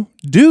dream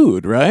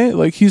dude, right?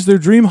 Like he's their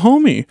dream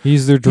homie.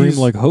 He's their He's-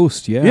 dream-like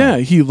host, yeah. Yeah,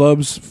 he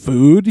loves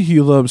food. He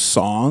loves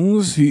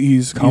songs.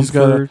 He's got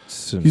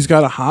Comforts. he's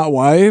got a hot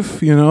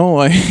wife. You know,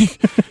 like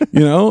you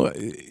know,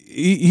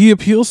 he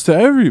appeals to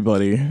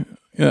everybody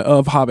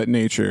of Hobbit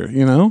nature.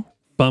 You know.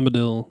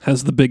 Bombadil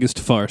has the biggest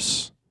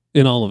farce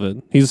in all of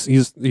it. He's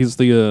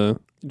the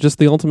just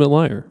the ultimate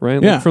liar, right?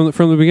 Like Yeah.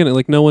 from the beginning,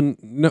 like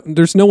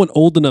there's no one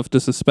old enough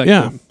to suspect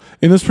Yeah. him.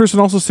 And this person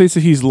also states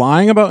that he's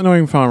lying about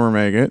knowing Farmer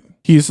Maggot.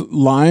 He's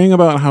lying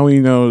about how he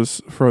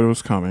knows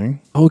Frodo's coming.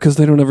 Oh, because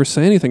they don't ever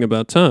say anything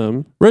about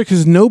Tom. Right,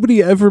 because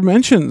nobody ever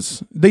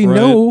mentions. They Right.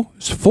 know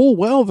full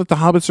well that the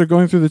hobbits are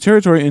going through the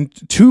territory, and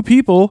two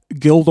people,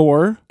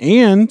 Gildor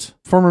and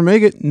Farmer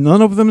Maggot,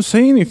 none of them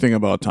say anything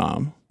about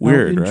Tom.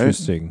 Weird, right?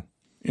 Interesting.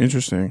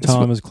 Interesting.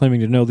 Tom is claiming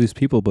to know these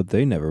people, but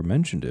they never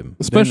mentioned him.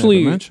 Especially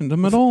They never mentioned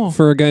him at all.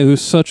 for a guy who's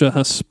such a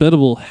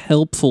hospitable,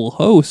 helpful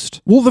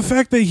host. Well, the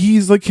fact that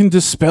he's like can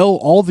dispel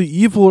all the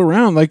evil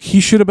around, like he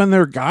should have been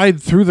their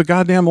guide through the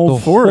goddamn old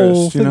The forest.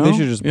 whole You thing know? they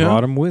should just yeah.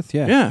 brought him with,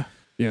 yeah. Yeah.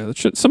 Yeah,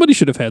 somebody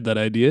should have had that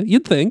idea.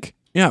 You'd think.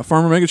 Yeah,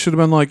 Farmer Maggot should have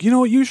been like, you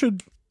know what, you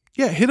should,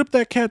 hit up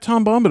that cat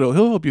Tom Bombadil.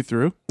 He'll help you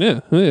through. Yeah,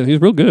 he's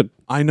real good.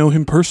 I know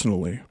him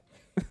personally.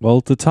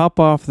 Well, to top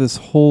off this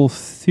whole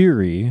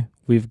theory,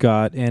 we've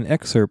got an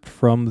excerpt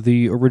from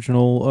the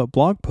original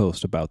blog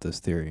post about this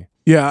theory.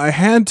 Yeah, I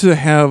had to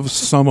have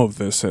some of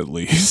this at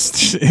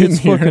least in It's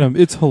here.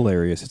 it's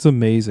hilarious. It's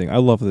amazing. I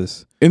love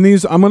this. In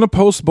these, I'm going to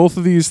post both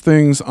of these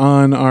things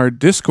on our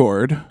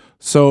Discord.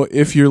 So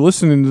if you're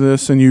listening to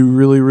this and you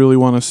really, really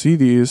want to see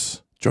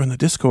these, join the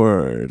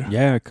Discord.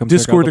 Yeah, come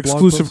Discord check out the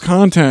blog exclusive post.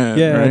 content.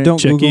 Yeah, right? don't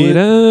Check Google it it.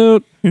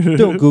 out.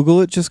 Don't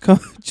Google it. Just come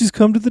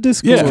to the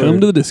Discord. Yeah,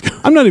 Come to the Discord.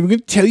 I'm not even going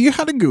to tell you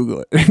how to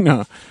Google it.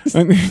 No,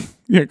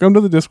 yeah, come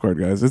to the Discord,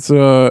 guys. It's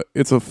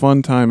a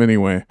fun time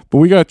anyway. But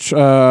we got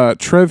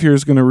Trev here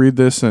is going to read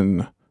this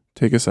and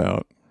take us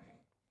out.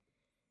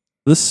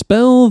 The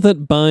spell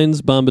that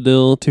binds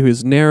Bombadil to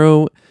his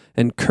narrow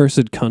and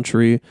cursed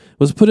country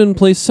was put in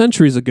place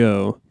centuries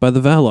ago by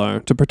the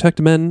Valar to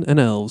protect men and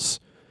elves.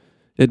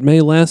 It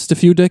may last a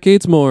few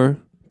decades more,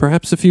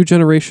 perhaps a few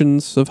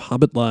generations of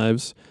hobbit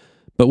lives,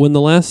 but when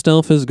the last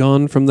elf is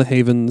gone from the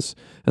havens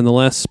and the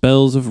last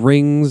spells of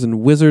rings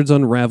and wizards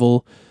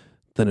unravel,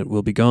 then it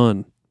will be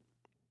gone.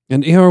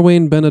 And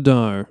Eorwain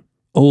Ben-Adar,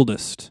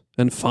 oldest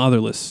and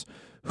fatherless,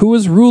 who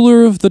was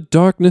ruler of the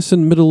darkness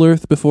in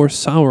Middle-earth before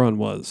Sauron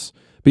was,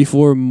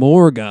 before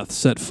Morgoth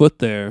set foot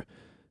there,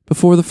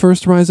 before the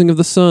first rising of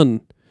the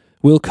sun,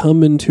 will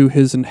come into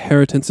his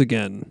inheritance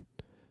again.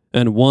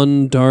 And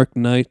one dark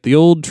night the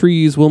old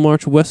trees will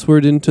march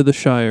westward into the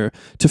Shire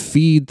to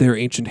feed their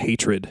ancient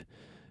hatred,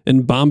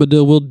 and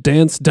Bombadil will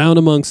dance down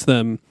amongst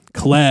them,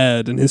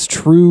 clad in his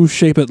true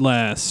shape at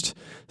last,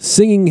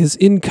 singing his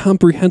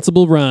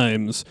incomprehensible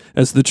rhymes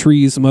as the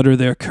trees mutter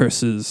their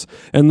curses,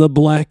 and the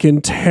black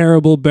and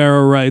terrible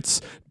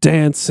Barrow-wights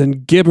dance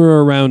and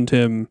gibber around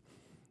him,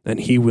 and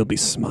he will be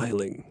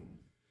smiling.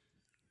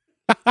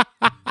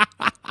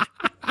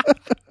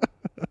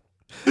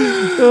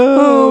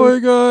 Oh my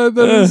god,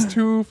 that is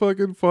too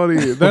fucking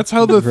funny. That's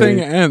how the thing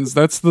ends.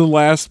 That's the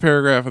last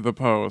paragraph of the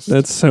post.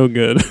 That's so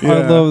good. Yeah.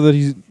 I love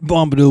that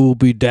Bombadil will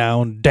be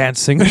down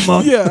dancing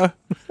among Yeah.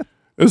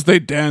 As they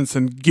dance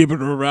and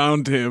gibber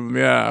around him,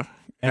 yeah.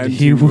 and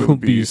he will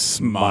be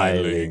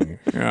smiling.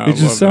 Yeah, I It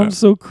just love sounds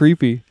so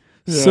creepy.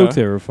 So Yeah.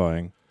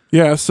 terrifying.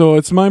 Yeah, so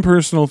it's my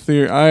personal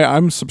theory.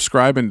 I'm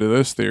subscribing to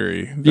this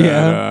theory.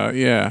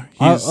 That,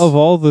 Of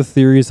all the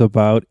theories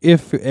about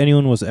if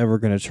anyone was ever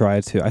going to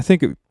try to, I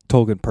think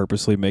Tolkien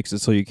purposely makes it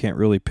so you can't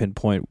really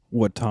pinpoint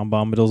what Tom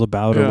Bombadil's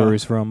about or where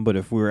he's from. But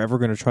if we were ever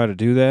going to try to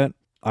do that,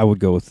 I would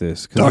go with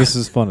this because this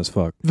is fun as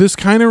fuck. This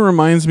kind of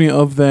reminds me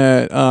of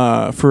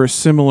that for a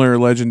similar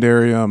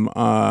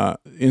legendarium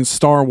in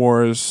Star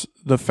Wars.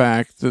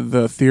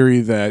 The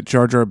theory that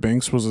Jar Jar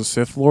Binks was a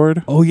Sith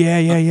Lord. Oh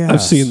yeah.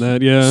 I've seen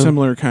that, yeah.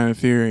 Similar kind of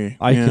theory.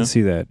 I can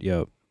see that.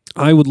 Yep.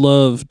 I would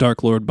love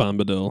Dark Lord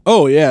Bombadil.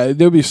 Oh yeah,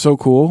 that would be so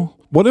cool.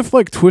 What if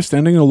like twist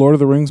ending of Lord of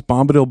the Rings,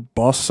 Bombadil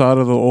busts out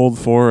of the old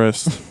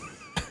forest,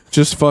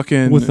 just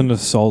fucking With an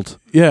assault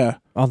yeah.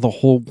 on the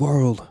whole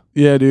world.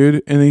 Yeah,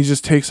 dude. And he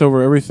just takes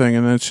over everything,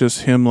 and then it's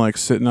just him like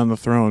sitting on the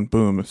throne.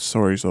 Boom, the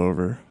story's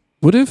over.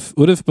 What if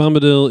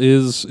Bombadil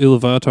is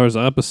Iluvatar's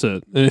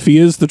opposite? And if he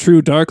is the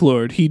true Dark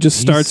Lord, he just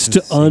starts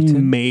to Satan?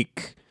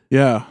 unmake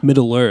Yeah.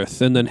 Middle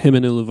Earth, and then him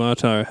and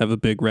Iluvatar have a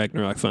big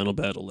Ragnarok final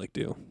battle like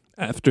do.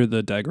 After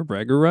the Dagor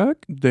Bragorak?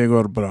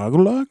 Dagor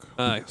Bragolak?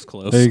 I was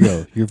close. There you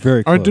go. You're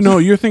very close. No,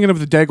 you're thinking of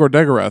the Dagor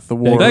Dagorath, the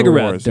War of the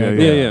Dagorath. Wars.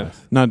 Yeah.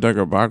 Not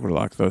Dagor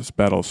Bragolak, the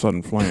Battle of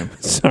Sudden Flame.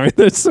 Sorry,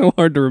 that's so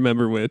hard to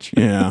remember which.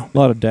 Yeah. A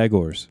lot of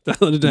Dagors. A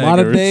lot of A lot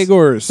of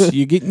daggers. Dagors.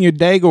 You're getting your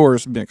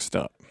Dagors mixed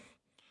up.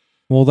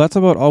 Well, that's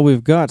about all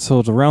we've got.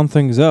 So to round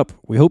things up,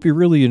 we hope you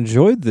really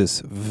enjoyed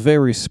this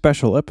very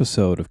special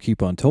episode of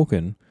Keep on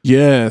Tolkien.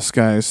 Yes,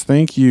 guys.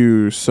 Thank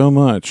you so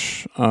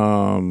much.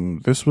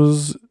 This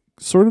was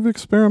sort of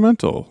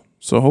experimental,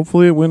 so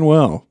hopefully it went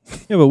well.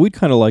 Yeah, but we'd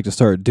kind of like to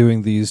start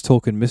doing these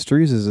Tolkien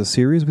mysteries as a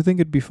series. We think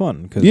it'd be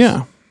fun because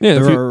Yeah.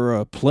 there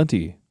are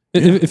plenty.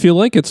 If you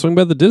like it, swing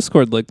by the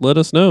Discord. Let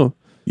us know.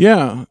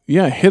 Yeah,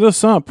 hit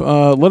us up.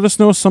 Let us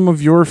know some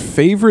of your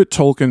favorite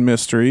Tolkien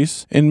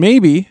mysteries, and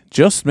maybe,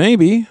 just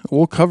maybe,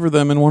 we'll cover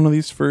them in one of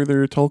these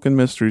further Tolkien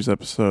Mysteries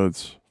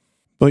episodes.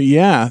 But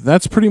yeah,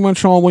 that's pretty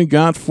much all we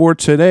got for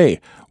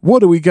today. What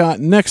do we got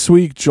next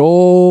week,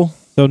 Joel?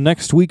 So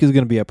next week is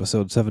going to be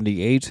episode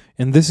 78,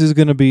 and this is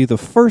going to be the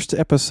first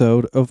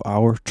episode of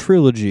our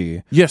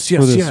trilogy Yes,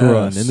 for this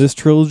run. And this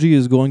trilogy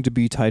is going to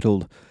be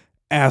titled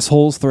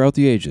Assholes Throughout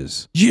the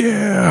Ages.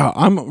 Yeah,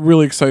 I'm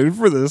really excited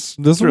for this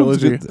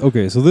trilogy.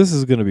 Okay, so this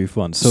is going to be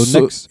fun. So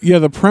next... Yeah,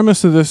 the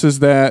premise of this is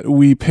that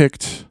we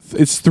picked...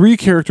 It's 3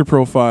 character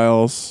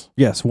profiles.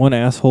 Yes, one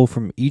asshole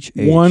from each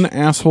age. One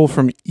asshole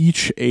from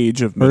each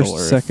age of Middle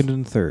First, Earth. second,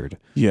 and third.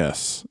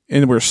 Yes.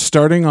 And we're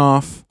starting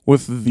off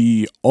with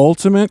the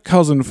ultimate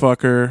cousin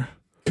fucker...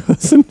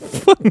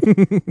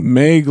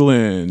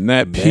 Meglin.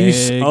 That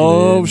piece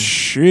of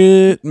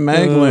shit,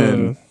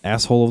 Meglin.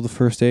 Asshole of the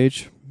first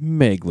age,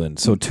 Meglin.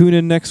 So tune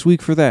in next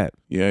week for that.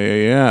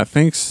 Yeah.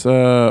 Thanks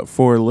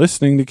for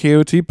listening to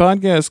KOT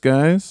Podcast,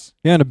 guys.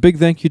 Yeah, and a big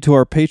thank you to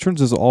our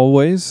patrons as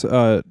always.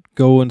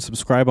 Go and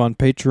subscribe on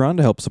Patreon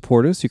to help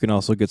support us. You can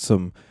also get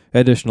some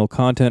additional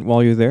content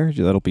while you're there.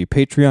 That'll be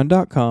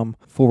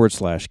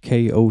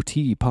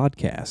patreon.com/KOT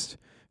Podcast.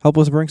 Help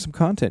us bring some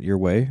content your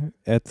way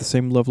at the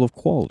same level of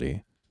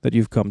quality that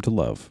you've come to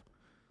love.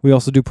 We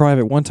also do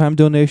private one-time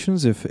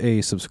donations if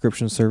a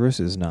subscription service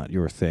is not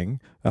your thing.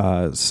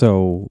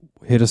 So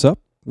hit us up.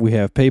 We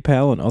have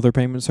PayPal and other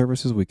payment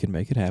services. We can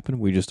make it happen.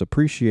 We just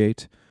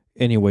appreciate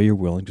any way you're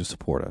willing to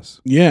support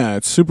us. Yeah,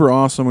 it's super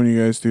awesome when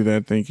you guys do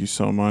that. Thank you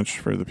so much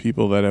for the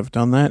people that have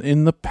done that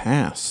in the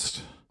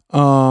past.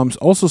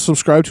 Also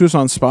subscribe to us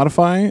on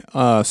Spotify,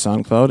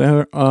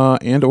 SoundCloud,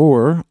 and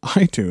or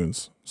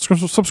iTunes.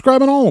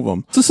 Subscribe on all of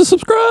them. Just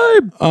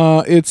subscribe.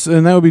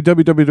 And that would be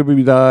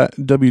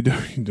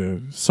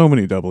so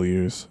many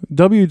W's.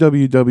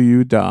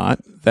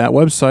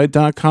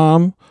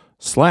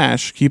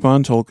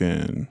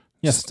 www.thatwebsite.com/keepontolkien.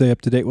 Yes, stay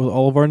up to date with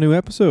all of our new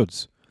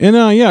episodes. And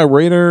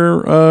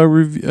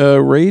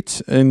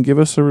rate and give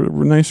us a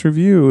nice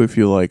review if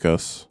you like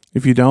us.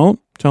 If you don't,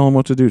 tell them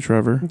what to do,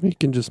 Trevor. You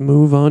can just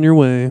move on your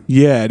way.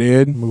 Yeah,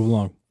 dude.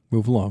 Move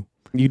along.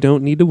 You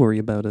don't need to worry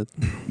about it.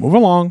 Move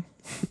along.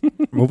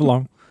 Move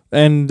along.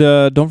 And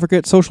don't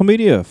forget social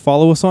media.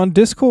 Follow us on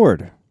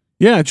Discord.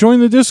 Yeah, join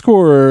the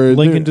Discord.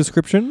 Link in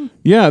description.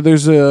 Yeah,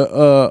 there's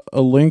a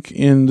link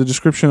in the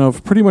description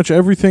of pretty much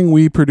everything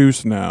we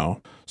produce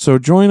now. So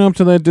join up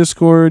to that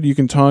Discord. You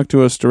can talk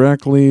to us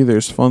directly.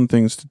 There's fun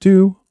things to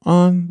do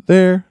on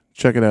there.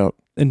 Check it out.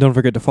 And don't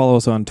forget to follow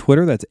us on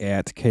Twitter. That's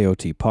at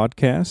KOT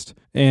Podcast.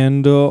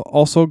 And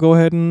also go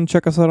ahead and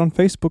check us out on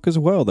Facebook as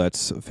well.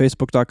 That's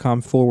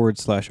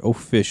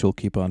facebook.com/official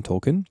Keep on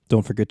Tolkien.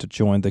 Don't forget to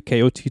join the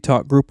KOT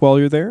Talk group while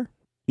you're there.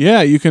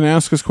 Yeah, you can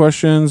ask us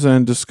questions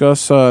and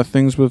discuss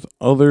things with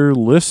other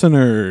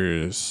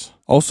listeners.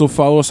 Also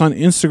follow us on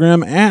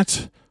Instagram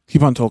at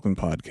Keep on Tolkien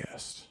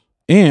Podcast.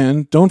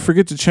 And don't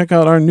forget to check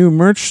out our new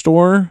merch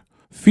store,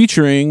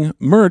 featuring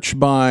merch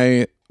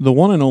by the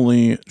one and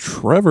only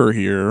Trevor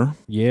here.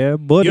 Yeah,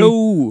 buddy.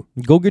 Yo!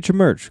 Go get your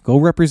merch. Go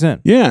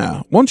represent.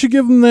 Yeah. Why don't you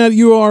give them that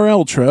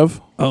URL, Trev?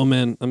 Oh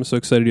man, I'm so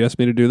excited you asked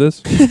me to do this.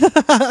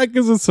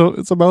 Because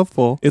it's a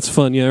mouthful. It's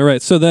fun, yeah. All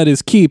right, so that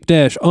is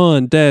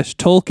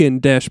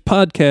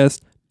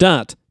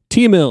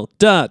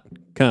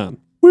keep-on-tolkien-podcast.tmill.com.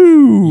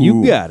 Woo!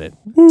 You got it.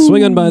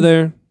 Swing on by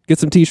there, get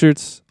some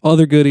t-shirts,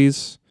 other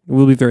goodies.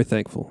 We'll be very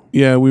thankful.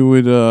 Yeah, we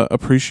would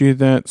appreciate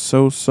that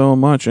so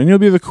much. And you'll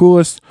be the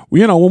coolest.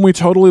 When we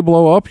totally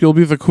blow up, you'll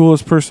be the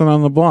coolest person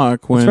on the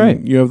block when That's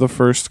right. you have the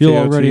first You'll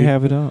KOT. already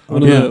have it up.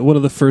 One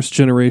of the first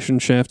generation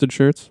shafted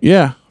shirts.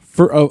 Yeah,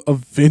 for a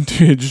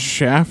vintage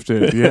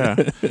shafted. Yeah.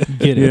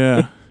 Get it.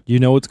 Yeah. You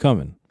know it's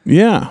coming.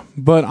 Yeah.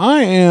 But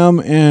I am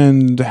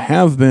and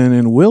have been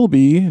and will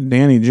be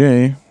Danny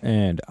J.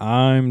 And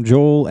I'm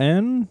Joel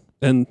N.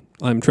 And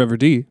I'm Trevor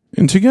D.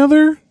 And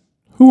together,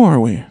 who are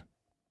we?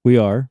 We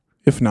are.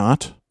 If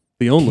not,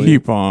 The only.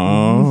 keep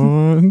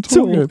on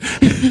talking.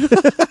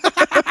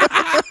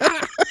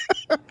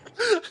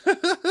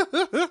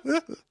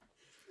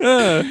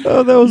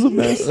 Oh, that was a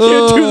mess.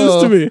 Can't do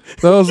this to me.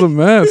 That was a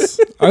mess.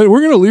 We're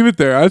going to leave it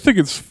there. I think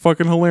it's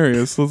fucking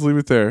hilarious. Let's leave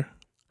it there.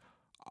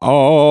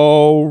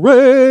 All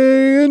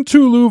Ray and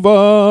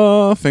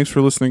Tuluva. Thanks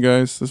for listening,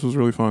 guys. This was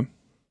really fun.